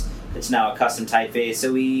fonts. It's now a custom typeface.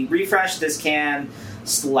 So we refreshed this can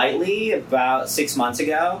slightly about 6 months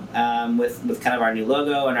ago with kind of our new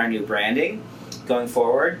logo and our new branding going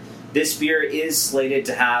forward. This beer is slated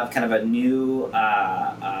to have kind of a new,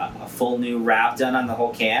 a full new wrap done on the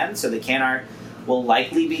whole can. So the can art will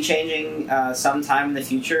likely be changing sometime in the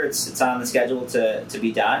future. It's on the schedule to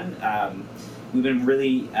be done. We've been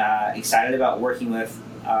really excited about working with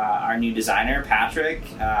our new designer, Patrick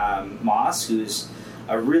Moss, who's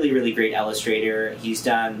a really, really great illustrator. He's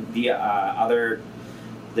done the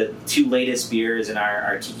 2 latest beers in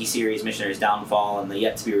our Tiki Series, Missionary's Downfall, and the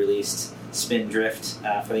yet-to-be-released Spindrift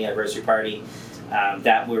for the anniversary party.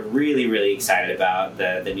 That we're really, really excited about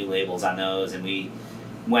the new labels on those, and we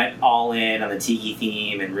went all in on the Tiki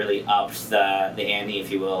theme and really upped the ante,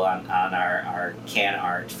 if you will, on our can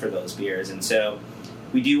art for those beers. And so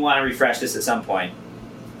we do want to refresh this at some point.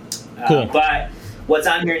 Cool. But what's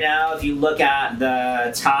on here now, if you look at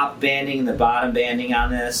the top banding and the bottom banding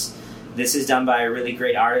on this is done by a really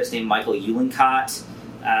great artist named Michael Uhlencott.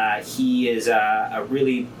 He is a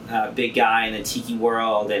really big guy in the Tiki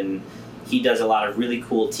world, and he does a lot of really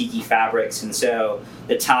cool Tiki fabrics. And so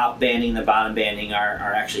the top banding and the bottom banding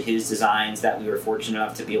are actually his designs that we were fortunate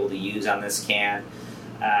enough to be able to use on this can.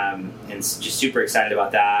 And just super excited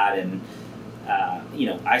about that. And,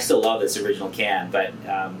 I still love this original can, but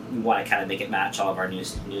we want to kind of make it match all of our new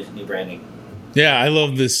branding. Yeah, I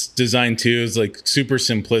love this design too. It's like super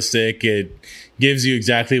simplistic. It gives you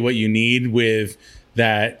exactly what you need with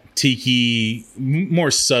that tiki,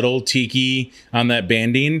 more subtle tiki on that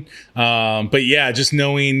banding. But yeah, just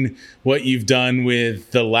knowing what you've done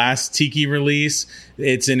with the last tiki release,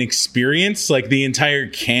 it's an experience. Like the entire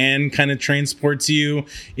can kind of transports you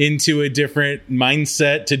into a different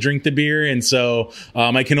mindset to drink the beer. And so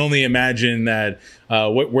I can only imagine that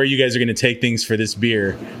where you guys are going to take things for this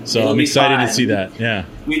beer. So I'm excited to see that. Yeah.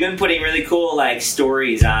 We've been putting really cool like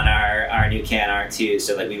stories on our new can art too.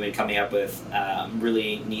 So like we've been coming up with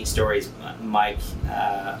really neat stories. Mike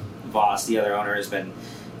Voss, the other owner, has been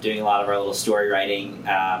doing a lot of our little story writing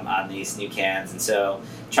on these new cans. And so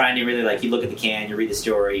trying to really like, you look at the can, you read the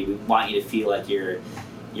story, we want you to feel like you're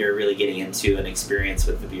really getting into an experience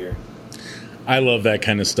with the beer. I love that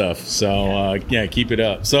kind of stuff. So yeah, keep it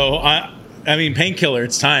up. So I mean, Painkiller,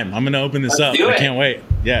 it's time. I'm going to open this up. I can't wait.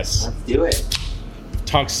 Yes. Let's do it.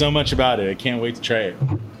 Talked so much about it. I can't wait to try it.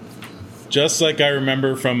 Just like I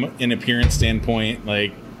remember from an appearance standpoint,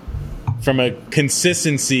 like from a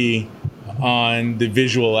consistency on the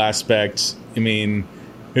visual aspect, I mean,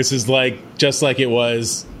 this is like just like it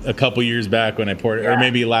was a couple years back when I poured it, or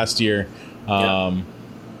maybe last year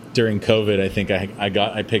during COVID. I think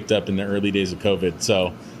I picked up in the early days of COVID.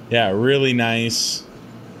 So yeah, really nice.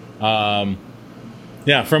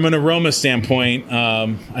 Yeah, from an aroma standpoint,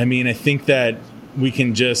 I mean, I think that we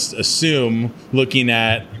can just assume, looking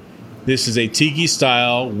at this is a tiki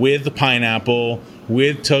style with pineapple,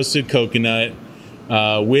 with toasted coconut,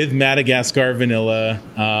 with Madagascar vanilla,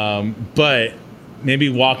 but maybe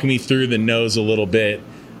walk me through the nose a little bit.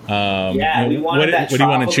 We wanted that what do you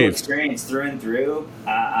want to achieve? Experience through and through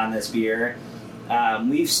on this beer.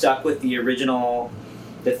 We've stuck with the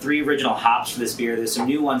three original hops for this beer. There's some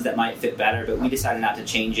new ones that might fit better, but we decided not to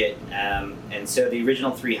change it. And so the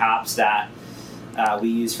original three hops that we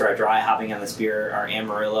use for our dry hopping on this beer are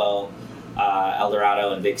Amarillo, El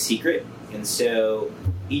Dorado, and Big Secret. And so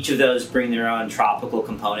each of those bring their own tropical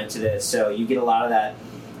component to this. So you get a lot of that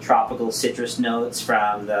tropical citrus notes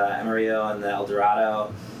from the Amarillo and the El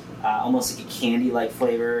Dorado, almost like a candy-like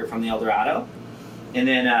flavor from the El Dorado. And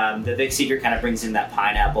then the Big Secret kind of brings in that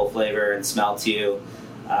pineapple flavor and smell too.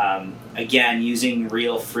 Again, using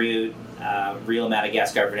real fruit, real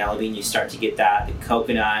Madagascar vanilla bean, you start to get that. The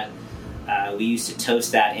coconut, we used to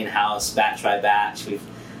toast that in-house batch by batch. We've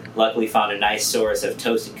luckily found a nice source of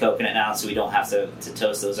toasted coconut now, so we don't have to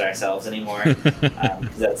toast those ourselves anymore.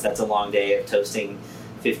 That's a long day of toasting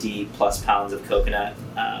 50 plus pounds of coconut.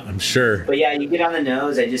 I'm sure. But yeah, you get on the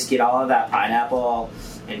nose, I just get all of that pineapple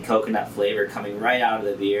and coconut flavor coming right out of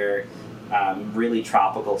the beer. Really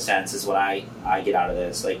tropical sense is what I get out of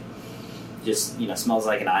this. Like, just, smells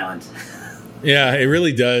like an island. Yeah, it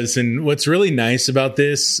really does. And what's really nice about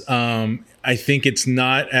this, I think it's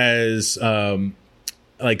not as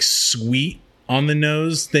like sweet on the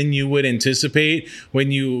nose than you would anticipate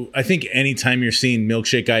I think anytime you're seeing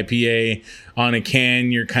milkshake IPA on a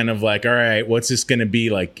can, you're kind of like, all right, what's this going to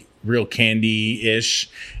be, like real candy-ish?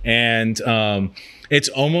 And it's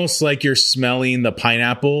almost like you're smelling the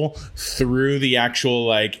pineapple through the actual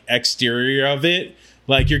like exterior of it.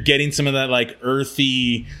 Like you're getting some of that like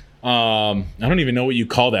earthy, I don't even know what you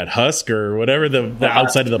call that, husk or whatever the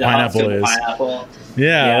outside of the pineapple is.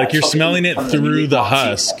 Yeah, like you're smelling it through the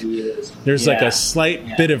husk. There's like a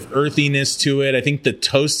slight bit of earthiness to it. I think the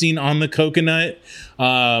toasting on the coconut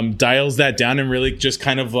dials that down and really just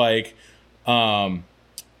kind of like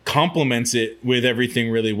complements it with everything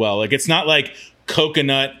really well. Like it's not like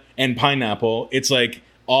coconut and pineapple. It's like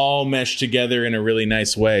all meshed together in a really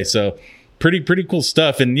nice way. So pretty cool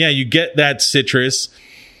stuff. And yeah, you get that citrus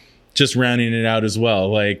just rounding it out as well,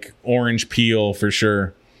 like orange peel for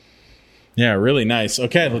sure. Yeah, really nice.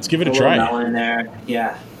 Okay, let's give it a try. Melon in there.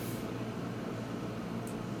 Yeah.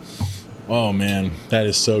 Oh man, that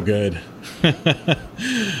is so good.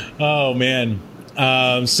 Oh man.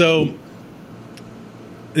 So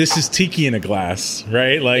this is tiki in a glass,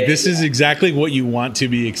 right? Like this is exactly what you want to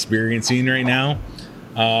be experiencing right now.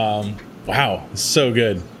 Wow, it's so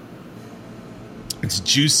good. It's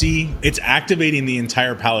juicy. It's activating the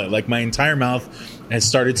entire palate. Like my entire mouth has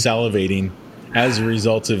started salivating as a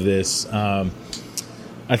result of this.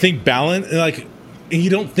 I think balance, like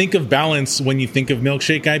you don't think of balance when you think of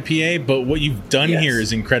milkshake IPA, but what you've done here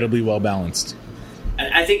is incredibly well balanced.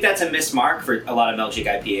 And I think that's a missed mark for a lot of milkshake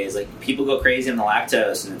IPAs. Like people go crazy on the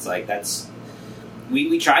lactose, and it's like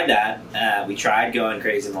we tried that. We tried going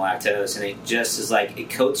crazy on the lactose, and it just is like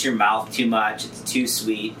it coats your mouth too much. It's too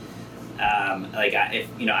sweet.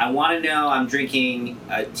 I want to know I'm drinking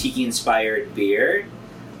a tiki-inspired beer,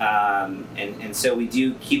 and so we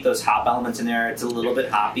do keep those hop elements in there. It's a little bit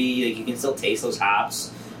hoppy. Like you can still taste those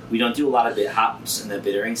hops. We don't do a lot of hops in the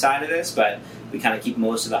bittering side of this, but we kind of keep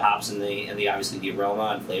most of the hops in the obviously the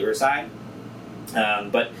aroma and flavor side.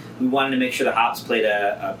 But we wanted to make sure the hops played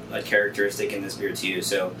a characteristic in this beer too.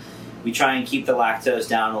 So we try and keep the lactose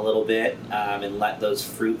down a little bit and let those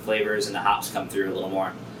fruit flavors and the hops come through a little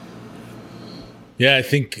more. Yeah, I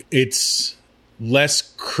think it's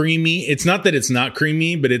less creamy. It's not that it's not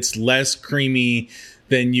creamy, but it's less creamy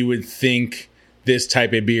than you would think this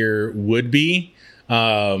type of beer would be.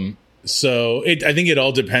 So I think it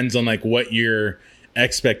all depends on like what your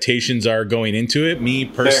expectations are going into it. Me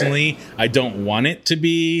personally, I don't want it to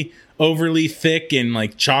be overly thick and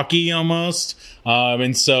like chalky almost.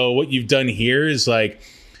 And so what you've done here is like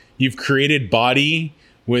you've created body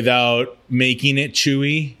without making it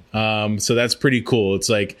chewy. So that's pretty cool. It's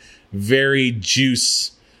like very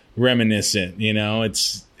juice reminiscent, you know.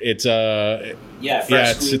 It's really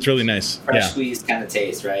nice. Fresh squeezed kind of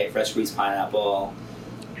taste, right? Fresh squeezed pineapple.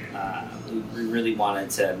 We really wanted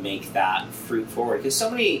to make that fruit forward because so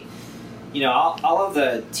many, you know, all of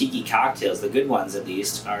the tiki cocktails, the good ones at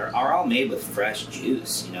least, are all made with fresh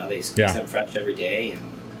juice. You know, they squeeze them fresh every day, and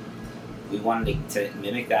we wanted to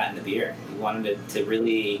mimic that in the beer. We wanted to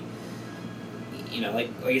really, you know, like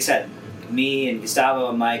I said, me and Gustavo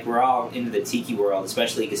and Mike, we're all into the tiki world,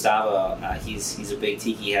 especially Gustavo. He's a big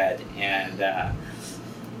tiki head, and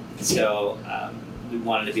so we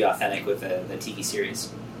wanted to be authentic with the tiki series.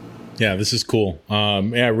 Yeah, this is cool.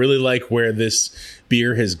 I really like where this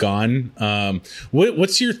beer has gone.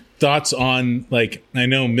 What's your thoughts on, like, I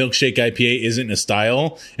know Milkshake IPA isn't a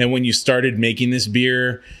style, and when you started making this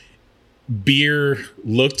beer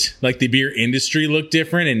looked like the beer industry looked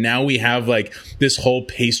different, and now we have like this whole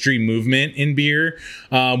pastry movement in beer.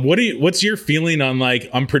 What's your feeling on like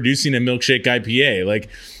I'm producing a Milkshake IPA? Like,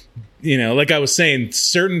 you know, like I was saying,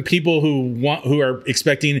 certain people who are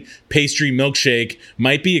expecting pastry milkshake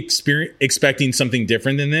might be expecting something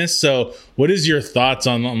different than this. So what is your thoughts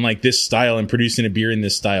on like this style and producing a beer in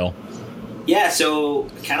this style? Yeah, so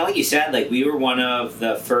kind of like you said, like we were one of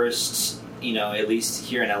the first, you know, at least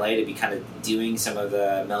here in LA, to be kind of doing some of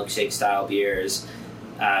the milkshake style beers,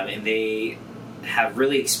 and they have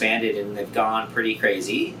really expanded and they've gone pretty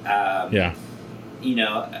crazy. You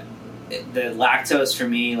know, the lactose for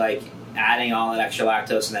me, like adding all that extra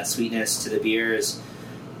lactose and that sweetness to the beers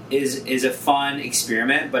is a fun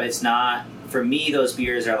experiment, but it's not, for me, those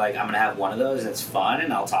beers are like, I'm going to have one of those and it's fun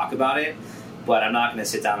and I'll talk about it, but I'm not going to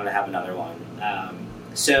sit down and have another one.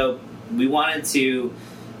 So we wanted to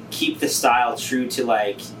keep the style true to,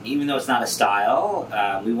 like, even though it's not a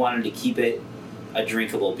style, we wanted to keep it a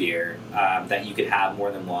drinkable beer that you could have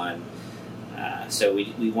more than one. So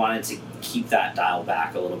we wanted to keep that dial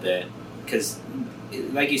back a little bit because,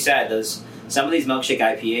 like you said, some of these milkshake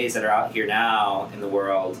IPAs that are out here now in the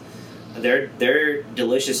world, they're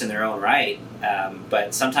delicious in their own right,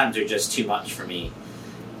 but sometimes they're just too much for me.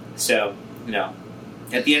 So, you know,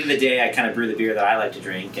 at the end of the day, I kind of brew the beer that I like to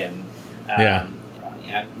drink, and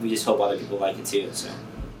we just hope other people like it too. So,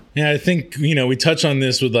 yeah, I think, you know, we touch on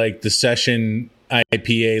this with like the session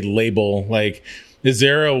IPA label. Like, is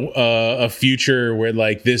there a future where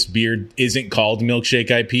like this beer isn't called Milkshake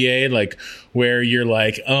IPA? Like where you're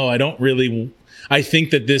like, oh, I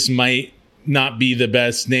think that this might not be the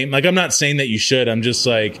best name. Like, I'm not saying that you should. I'm just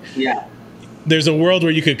like, yeah, there's a world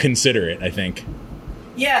where you could consider it, I think.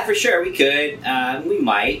 Yeah, for sure. We could. We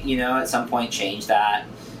might, you know, at some point change that.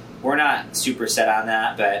 We're not super set on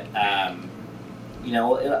that, but, you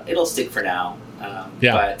know, it'll stick for now.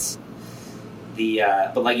 But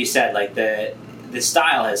but like you said, like the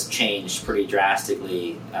style has changed pretty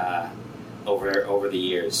drastically over the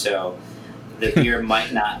years. So the beer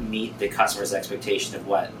might not meet the customer's expectation of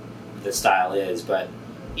what the style is, but,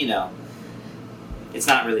 you know, it's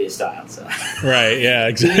not really a style. So right, yeah,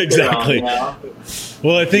 exactly. You know?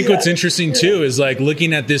 Well, I think what's interesting too is like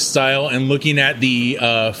looking at this style and looking at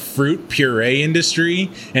the fruit puree industry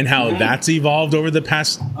and how that's evolved over the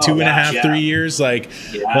past 3 years. Like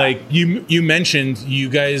you mentioned, you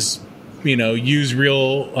guys, you know, use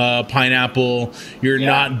real pineapple. You're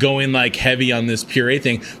not going like heavy on this puree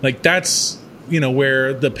thing. Like that's, you know,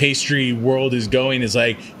 where the pastry world is going, is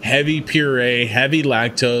like heavy puree, heavy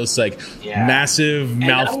lactose, like massive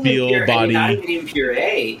mouthfeel body. Not even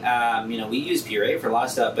puree. You know, we use puree for a lot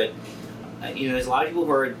of stuff, but you know, there's a lot of people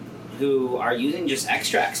who are using just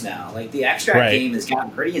extracts now. Like the extract game has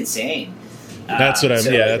gotten pretty insane. That's what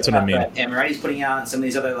I mean. And Marie's putting out some of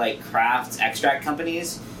these other like craft extract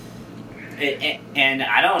companies. And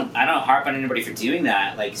I don't harp on anybody for doing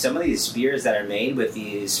that. Like some of these beers that are made with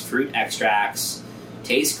these fruit extracts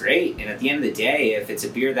taste great. And at the end of the day, if it's a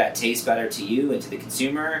beer that tastes better to you and to the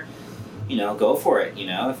consumer, you know, go for it. You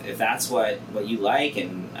know, if that's what you like,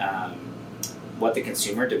 and what the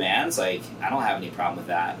consumer demands, like, I don't have any problem with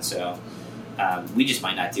that. So we just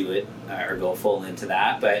might not do it or go full into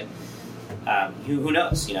that, but who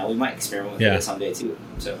knows? We might experiment with it someday too.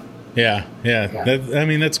 So yeah.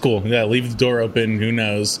 That's cool. Yeah, leave the door open. Who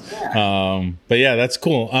knows? Yeah. But yeah, that's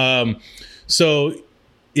cool. So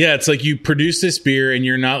yeah, it's like you produce this beer and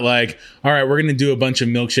you're not like, all right, we're going to do a bunch of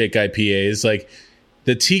milkshake IPAs. Like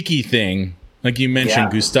the tiki thing, like you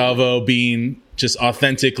mentioned, Gustavo being just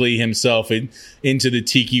authentically himself into the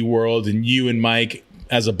tiki world, and you and Mike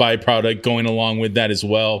as a byproduct going along with that as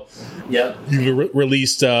well. Yep. You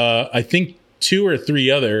released, I think, 2 or 3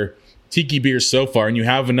 other tiki beers so far, and you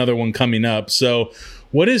have another one coming up. So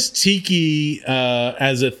what is tiki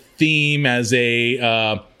as a theme, as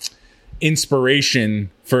a inspiration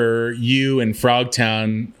for you and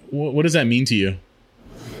Frogtown? What does that mean to you?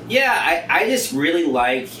 Yeah, I just really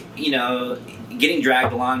like, getting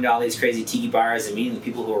dragged along to all these crazy tiki bars and meeting the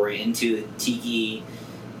people who are into tiki.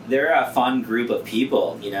 They're a fun group of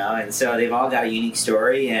people, and so they've all got a unique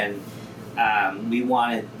story, and we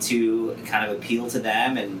wanted to kind of appeal to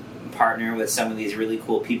them and partner with some of these really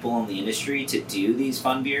cool people in the industry to do these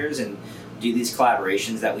fun beers and do these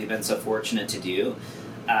collaborations that we've been so fortunate to do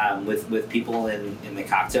with people in the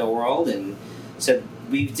cocktail world. And so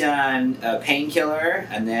we've done a Painkiller,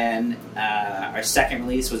 and then our second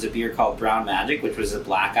release was a beer called Brown Magic, which was a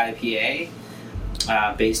black IPA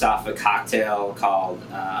based off a cocktail called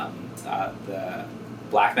the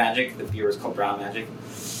Black Magic. The beer was called Brown Magic.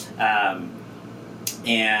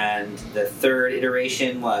 And the third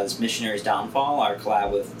iteration was Missionary's Downfall, our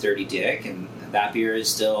collab with Dirty Dick, and that beer is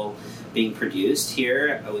still being produced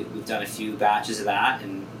here. We've done a few batches of that,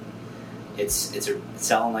 and it's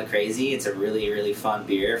selling like crazy. It's a really, really fun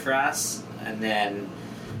beer for us. And then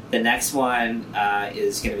the next one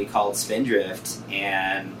is going to be called Spindrift,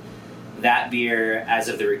 and that beer, as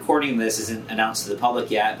of the recording of this, isn't announced to the public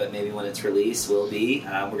yet, but maybe when it's released, will be.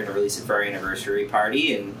 We're going to release it for our anniversary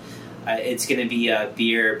party, and it's going to be a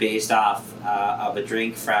beer based off of a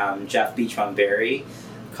drink from Jeff Beachbum Berry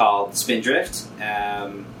called Spindrift.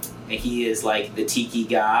 And he is like the tiki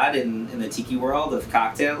god in the tiki world of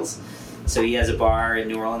cocktails. So he has a bar in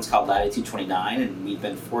New Orleans called Latitude 29, and we've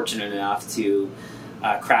been fortunate enough to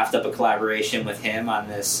craft up a collaboration with him on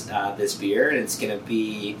this beer, and it's going to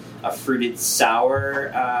be a fruited sour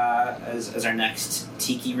as our next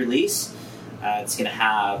tiki release. It's going to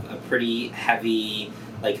have a pretty heavy,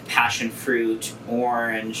 like, passion fruit,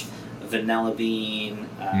 orange, vanilla bean,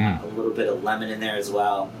 a little bit of lemon in there as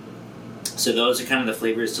well. So those are kind of the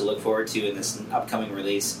flavors to look forward to in this upcoming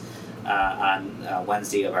release on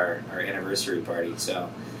Wednesday of our anniversary party. So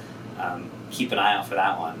keep an eye out for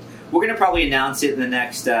that one. We're going to probably announce it in the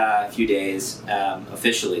next few days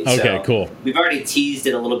officially. Okay, so cool. We've already teased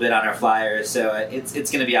it a little bit on our flyers, so it's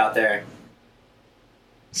going to be out there.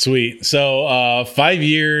 Sweet. So 5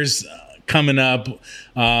 years coming up.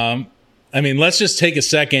 Let's just take a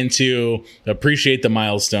second to appreciate the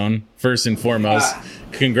milestone first and foremost.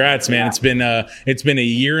 Congrats, man. Yeah. It's been a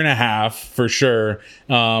year and a half for sure.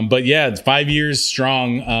 But yeah, it's 5 years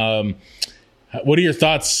strong. What are your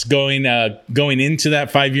thoughts going into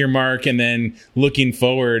that 5-year mark, and then looking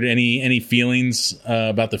forward? Any feelings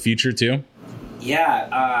about the future too?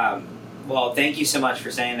 Yeah. Well, thank you so much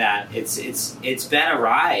for saying that. It's been a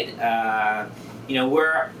ride.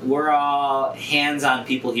 We're all hands-on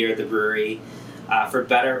people here at the brewery, for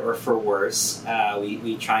better or for worse.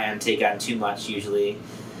 We try and take on too much usually,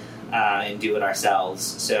 and do it ourselves.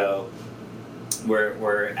 So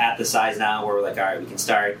we're at the size now where we're like, all right, we can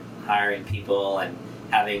start hiring people and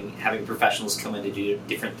having professionals come in to do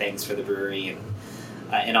different things for the brewery, and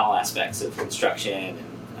in all aspects of construction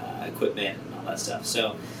and equipment and all that stuff.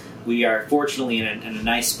 So we are fortunately in a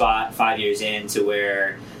nice spot 5 years in to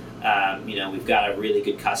where we've got a really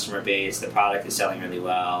good customer base. The product is selling really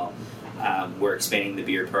well. We're expanding the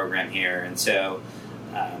beer program here, and so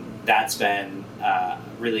that's been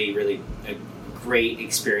really, really a great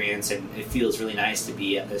experience, and it feels really nice to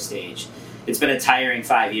be at this stage. It's been a tiring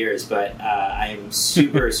 5 years, but I am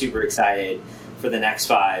super, super excited for the next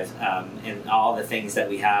 5 and all the things that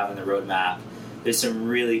we have in the roadmap. There's some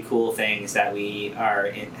really cool things that we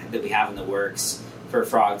have in the works for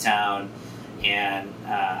Frogtown, and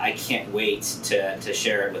I can't wait to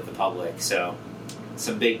share it with the public. So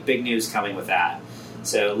some big news coming with that.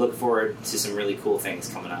 So look forward to some really cool things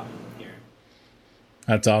coming up here.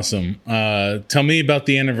 That's awesome. Tell me about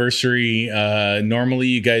the anniversary. Normally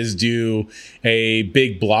you guys do a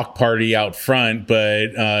big block party out front,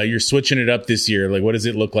 but you're switching it up this year. Like, what does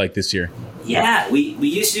it look like this year? Yeah, we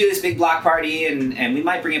used to do this big block party, and we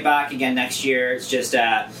might bring it back again next year. It's just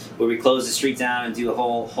where we close the street down and do a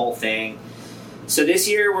whole thing. So this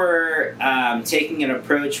year we're taking an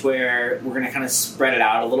approach where we're going to kind of spread it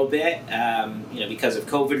out a little bit, because of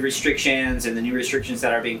COVID restrictions and the new restrictions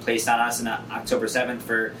that are being placed on us on October 7th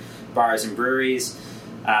for bars and breweries.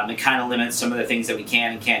 It kind of limits some of the things that we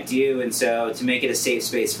can and can't do. And so to make it a safe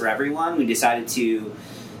space for everyone, we decided to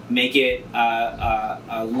make it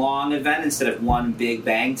a long event instead of one big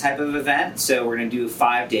bang type of event. So we're going to do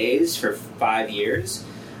 5 days for 5 years.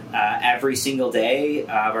 Every single day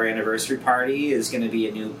of our anniversary party is going to be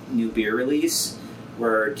a new beer release.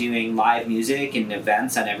 We're doing live music and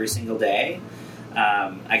events on every single day.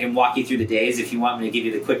 I can walk you through the days if you want me to give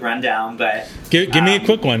you the quick rundown. But give me a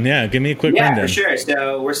quick one. Yeah, give me a quick rundown. Yeah, for sure.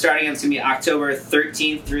 So we're starting. It's going to be October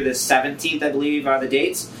 13th through the 17th, I believe, are the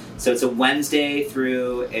dates. So it's a Wednesday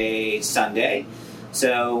through a Sunday.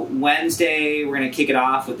 So Wednesday, we're going to kick it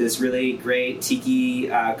off with this really great Tiki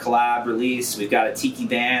collab release. We've got a Tiki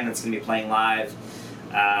band that's going to be playing live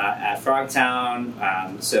at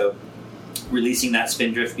Frogtown. So releasing that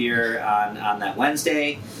Spindrift beer on that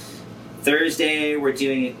Wednesday. Thursday, we're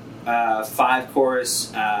doing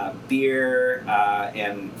 5-course beer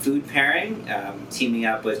and food pairing, teaming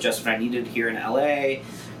up with Just What I Needed here in LA,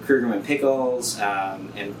 Krugerman Pickles,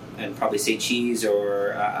 and probably say cheese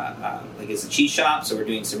or it's a cheese shop. So we're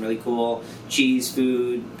doing some really cool cheese,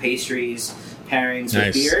 food, pastries, pairings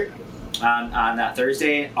with beer on that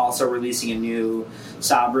Thursday. Also releasing a new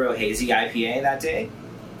Sabro Hazy IPA that day.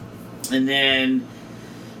 And then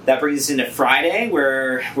that brings us into Friday,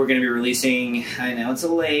 where we're going to be releasing, I know it's a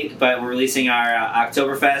little late, but we're releasing our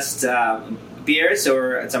Oktoberfest beer.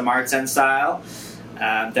 So it's a Marzen style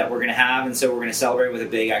that we're going to have. And so we're going to celebrate with a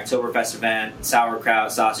big Oktoberfest event,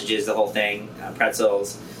 sauerkraut, sausages, the whole thing,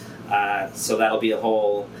 pretzels. So that'll be a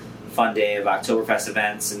whole fun day of Oktoberfest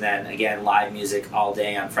events. And then, again, live music all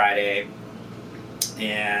day on Friday.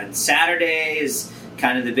 And Saturday is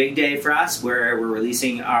kind of the big day for us, where we're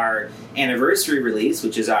releasing our anniversary release,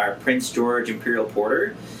 which is our Prince George Imperial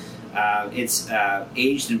Porter. It's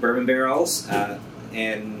aged in bourbon barrels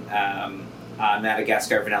in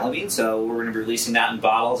Madagascar vanilla bean. So we're going to be releasing that in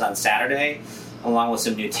bottles on Saturday, along with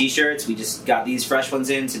some new T-shirts. We just got these fresh ones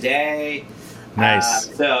in today.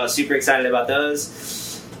 Nice. So super excited about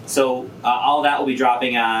those. So all that will be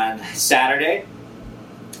dropping on Saturday.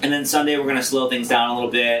 And then Sunday, we're going to slow things down a little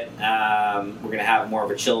bit. We're going to have more of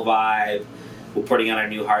a chill vibe. We're putting on our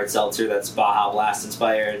new hard seltzer that's Baja Blast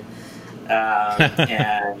inspired.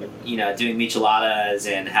 And, doing micheladas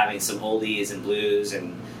and having some oldies and blues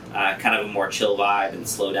and kind of a more chill vibe and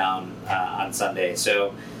slow down on Sunday.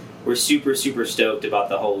 So we're super, super stoked about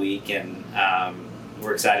the whole week, and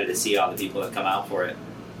we're excited to see all the people that come out for it.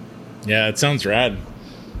 Yeah, it sounds rad.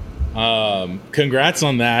 Congrats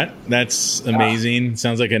on that. That's amazing.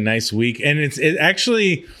 Sounds like a nice week. And it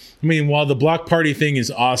actually, while the block party thing is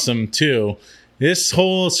awesome too, this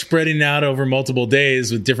whole spreading out over multiple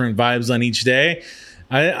days with different vibes on each day,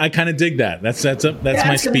 I kind of dig that. That's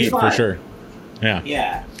my speed for sure.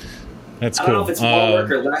 Yeah. That's cool. I don't know if it's more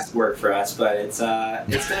work or less work for us, but it's going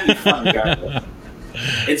to be fun regardless.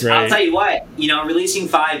 Right. I'll tell you what, releasing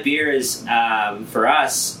 5 beers for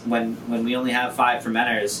us when we only have 5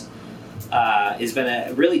 fermenters has been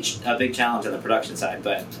a big challenge on the production side,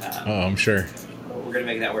 but I'm sure we're going to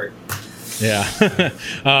make that work. Yeah.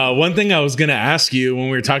 One thing I was going to ask you when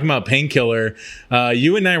we were talking about Painkiller,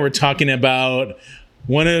 you and I were talking about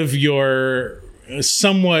one of your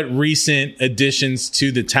somewhat recent additions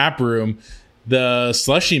to the tap room, the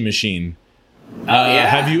slushy machine. Yeah.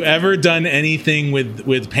 Have you ever done anything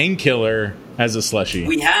with Painkiller as a slushy?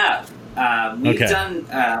 We have.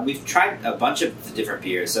 We've tried a bunch of different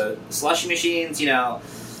beers. So slushy machines,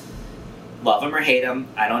 love them or hate them.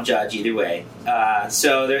 I don't judge either way.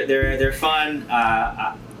 So they're fun.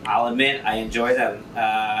 I'll admit I enjoy them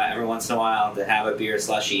every once in a while to have a beer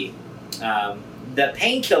slushy. The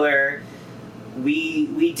Painkiller,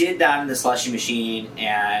 we did that in the slushy machine,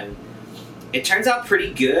 and it turns out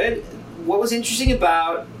pretty good. What was interesting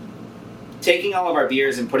about taking all of our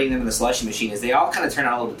beers and putting them in the slushy machine is they all kind of turn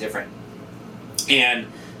out a little different. And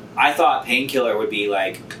I thought Painkiller would be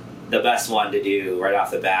like the best one to do right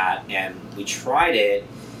off the bat, and we tried it.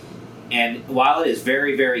 And while it is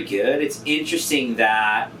very, very good, it's interesting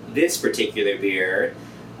that this particular beer,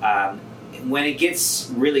 when it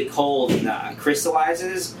gets really cold and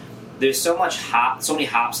crystallizes, there's so many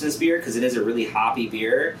hops in this beer because it is a really hoppy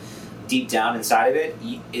beer. Deep down inside of it,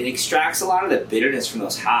 it extracts a lot of the bitterness from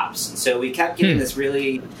those hops. And so we kept getting this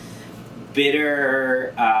really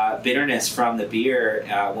bitterness from the beer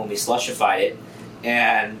when we slushified it,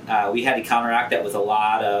 and we had to counteract that with a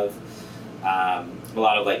lot of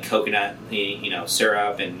like coconut,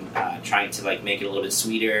 syrup, and trying to like make it a little bit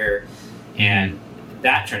sweeter and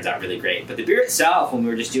that turns out really great. But the beer itself, when we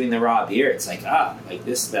were just doing the raw beer, it's like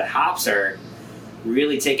the hops are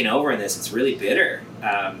really taking over in this. It's really bitter.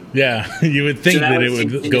 You would think that it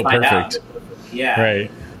would go perfect. Out. Yeah,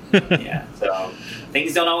 right. Yeah, so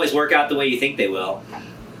things don't always work out the way you think they will.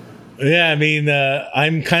 Yeah, I mean,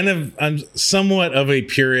 I'm somewhat of a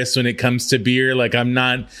purist when it comes to beer. Like, I'm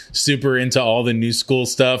not super into all the new school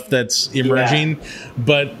stuff that's emerging,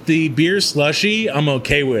 but the beer slushy, I'm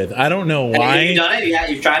okay with. I don't know why. Have you done it? Yeah,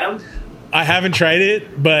 you've tried them? I haven't tried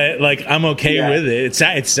it, but like, I'm okay with it.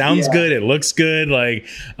 It sounds good. It looks good. Like,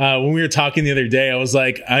 when we were talking the other day, I was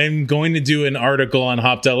like, I'm going to do an article on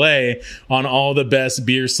Hopped LA on all the best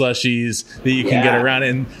beer slushies that you can get around.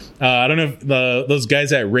 And I don't know if those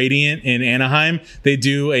guys at Radiant in Anaheim, they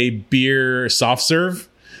do a beer soft serve.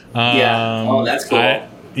 Oh, that's cool.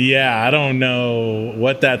 I don't know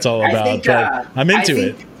what that's all about, but I'm into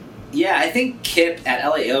it. Yeah, I think Kip at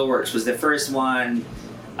LA Ale Works was the first one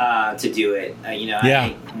to do it.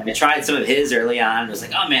 I tried some of his early on and was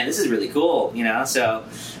like, oh man, this is really cool. So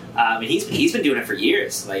and he's been doing it for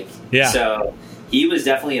years. So he was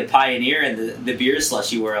definitely a pioneer in the beer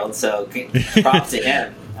slushy world. So props to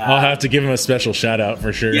him. I'll have to give him a special shout out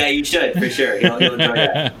for sure. Yeah, you should for sure. He'll enjoy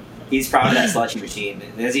that. He's proud of that slushy machine,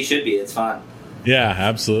 as he should be. It's fun. Yeah,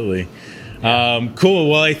 absolutely. Cool.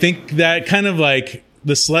 Well, I think that kind of like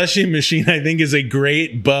the slushy machine, I think, is a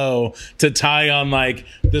great bow to tie on like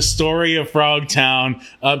the story of Frogtown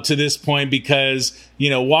up to this point, because,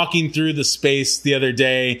 walking through the space the other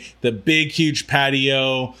day, the big, huge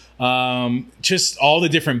patio, just all the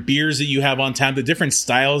different beers that you have on tap, the different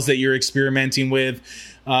styles that you're experimenting with.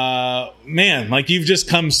 Man, like, you've just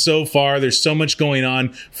come so far. There's so much going on.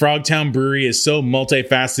 Frogtown Brewery is so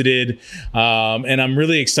multifaceted. And I'm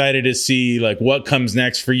really excited to see like what comes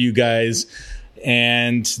next for you guys.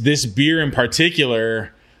 And this beer in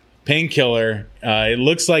particular, Painkiller, it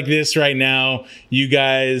looks like this right now. You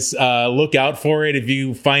guys look out for it. If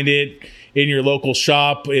you find it in your local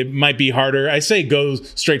shop, it might be harder. I say go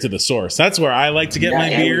straight to the source. That's where I like to get my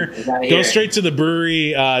beer. Go straight to the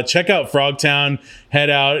brewery. Check out Frogtown. Head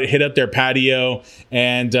out, hit up their patio,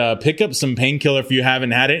 and pick up some Painkiller if you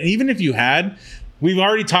haven't had it. And even if you had, we've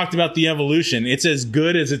already talked about the evolution. It's as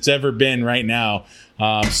good as it's ever been right now.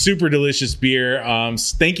 Super delicious beer.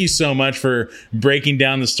 Thank you so much for breaking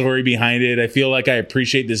down the story behind it. I feel like I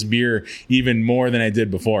appreciate this beer even more than I did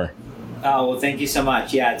before. Oh, well, thank you so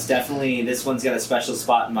much. Yeah, it's definitely, this one's got a special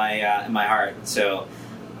spot in my heart. So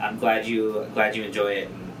I'm glad you enjoy it.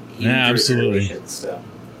 Yeah, absolutely. So.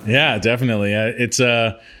 Yeah, definitely. It's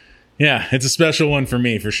a special one for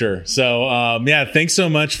me for sure. So, thanks so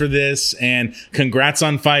much for this, and congrats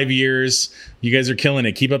on 5 years. You guys are killing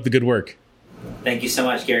it. Keep up the good work. Thank you so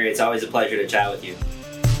much, Gary. It's always a pleasure to chat with you.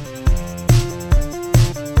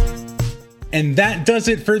 And that does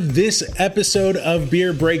it for this episode of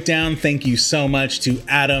Beer Breakdown. Thank you so much to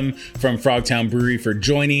Adam from Frogtown Brewery for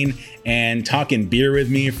joining and talking beer with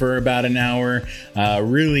me for about an hour.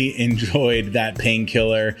 Really enjoyed that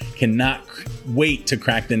Painkiller. Cannot wait to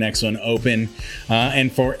crack the next one open.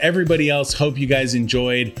 And for everybody else, hope you guys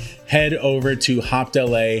enjoyed. Head over to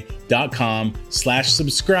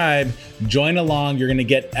hoppedla.com/subscribe. Join along. You're going to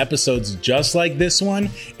get episodes just like this one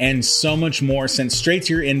and so much more sent straight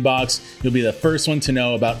to your inbox. You'll be the first one to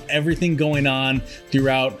know about everything going on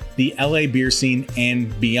throughout the LA beer scene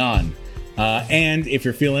and beyond. And if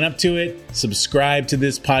you're feeling up to it, subscribe to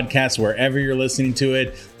this podcast wherever you're listening to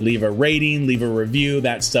it. Leave a rating, leave a review.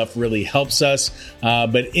 That stuff really helps us.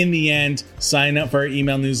 But in the end, sign up for our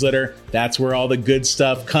email newsletter. That's where all the good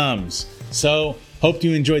stuff comes. So, hope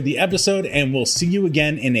you enjoyed the episode, and we'll see you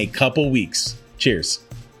again in a couple weeks. Cheers.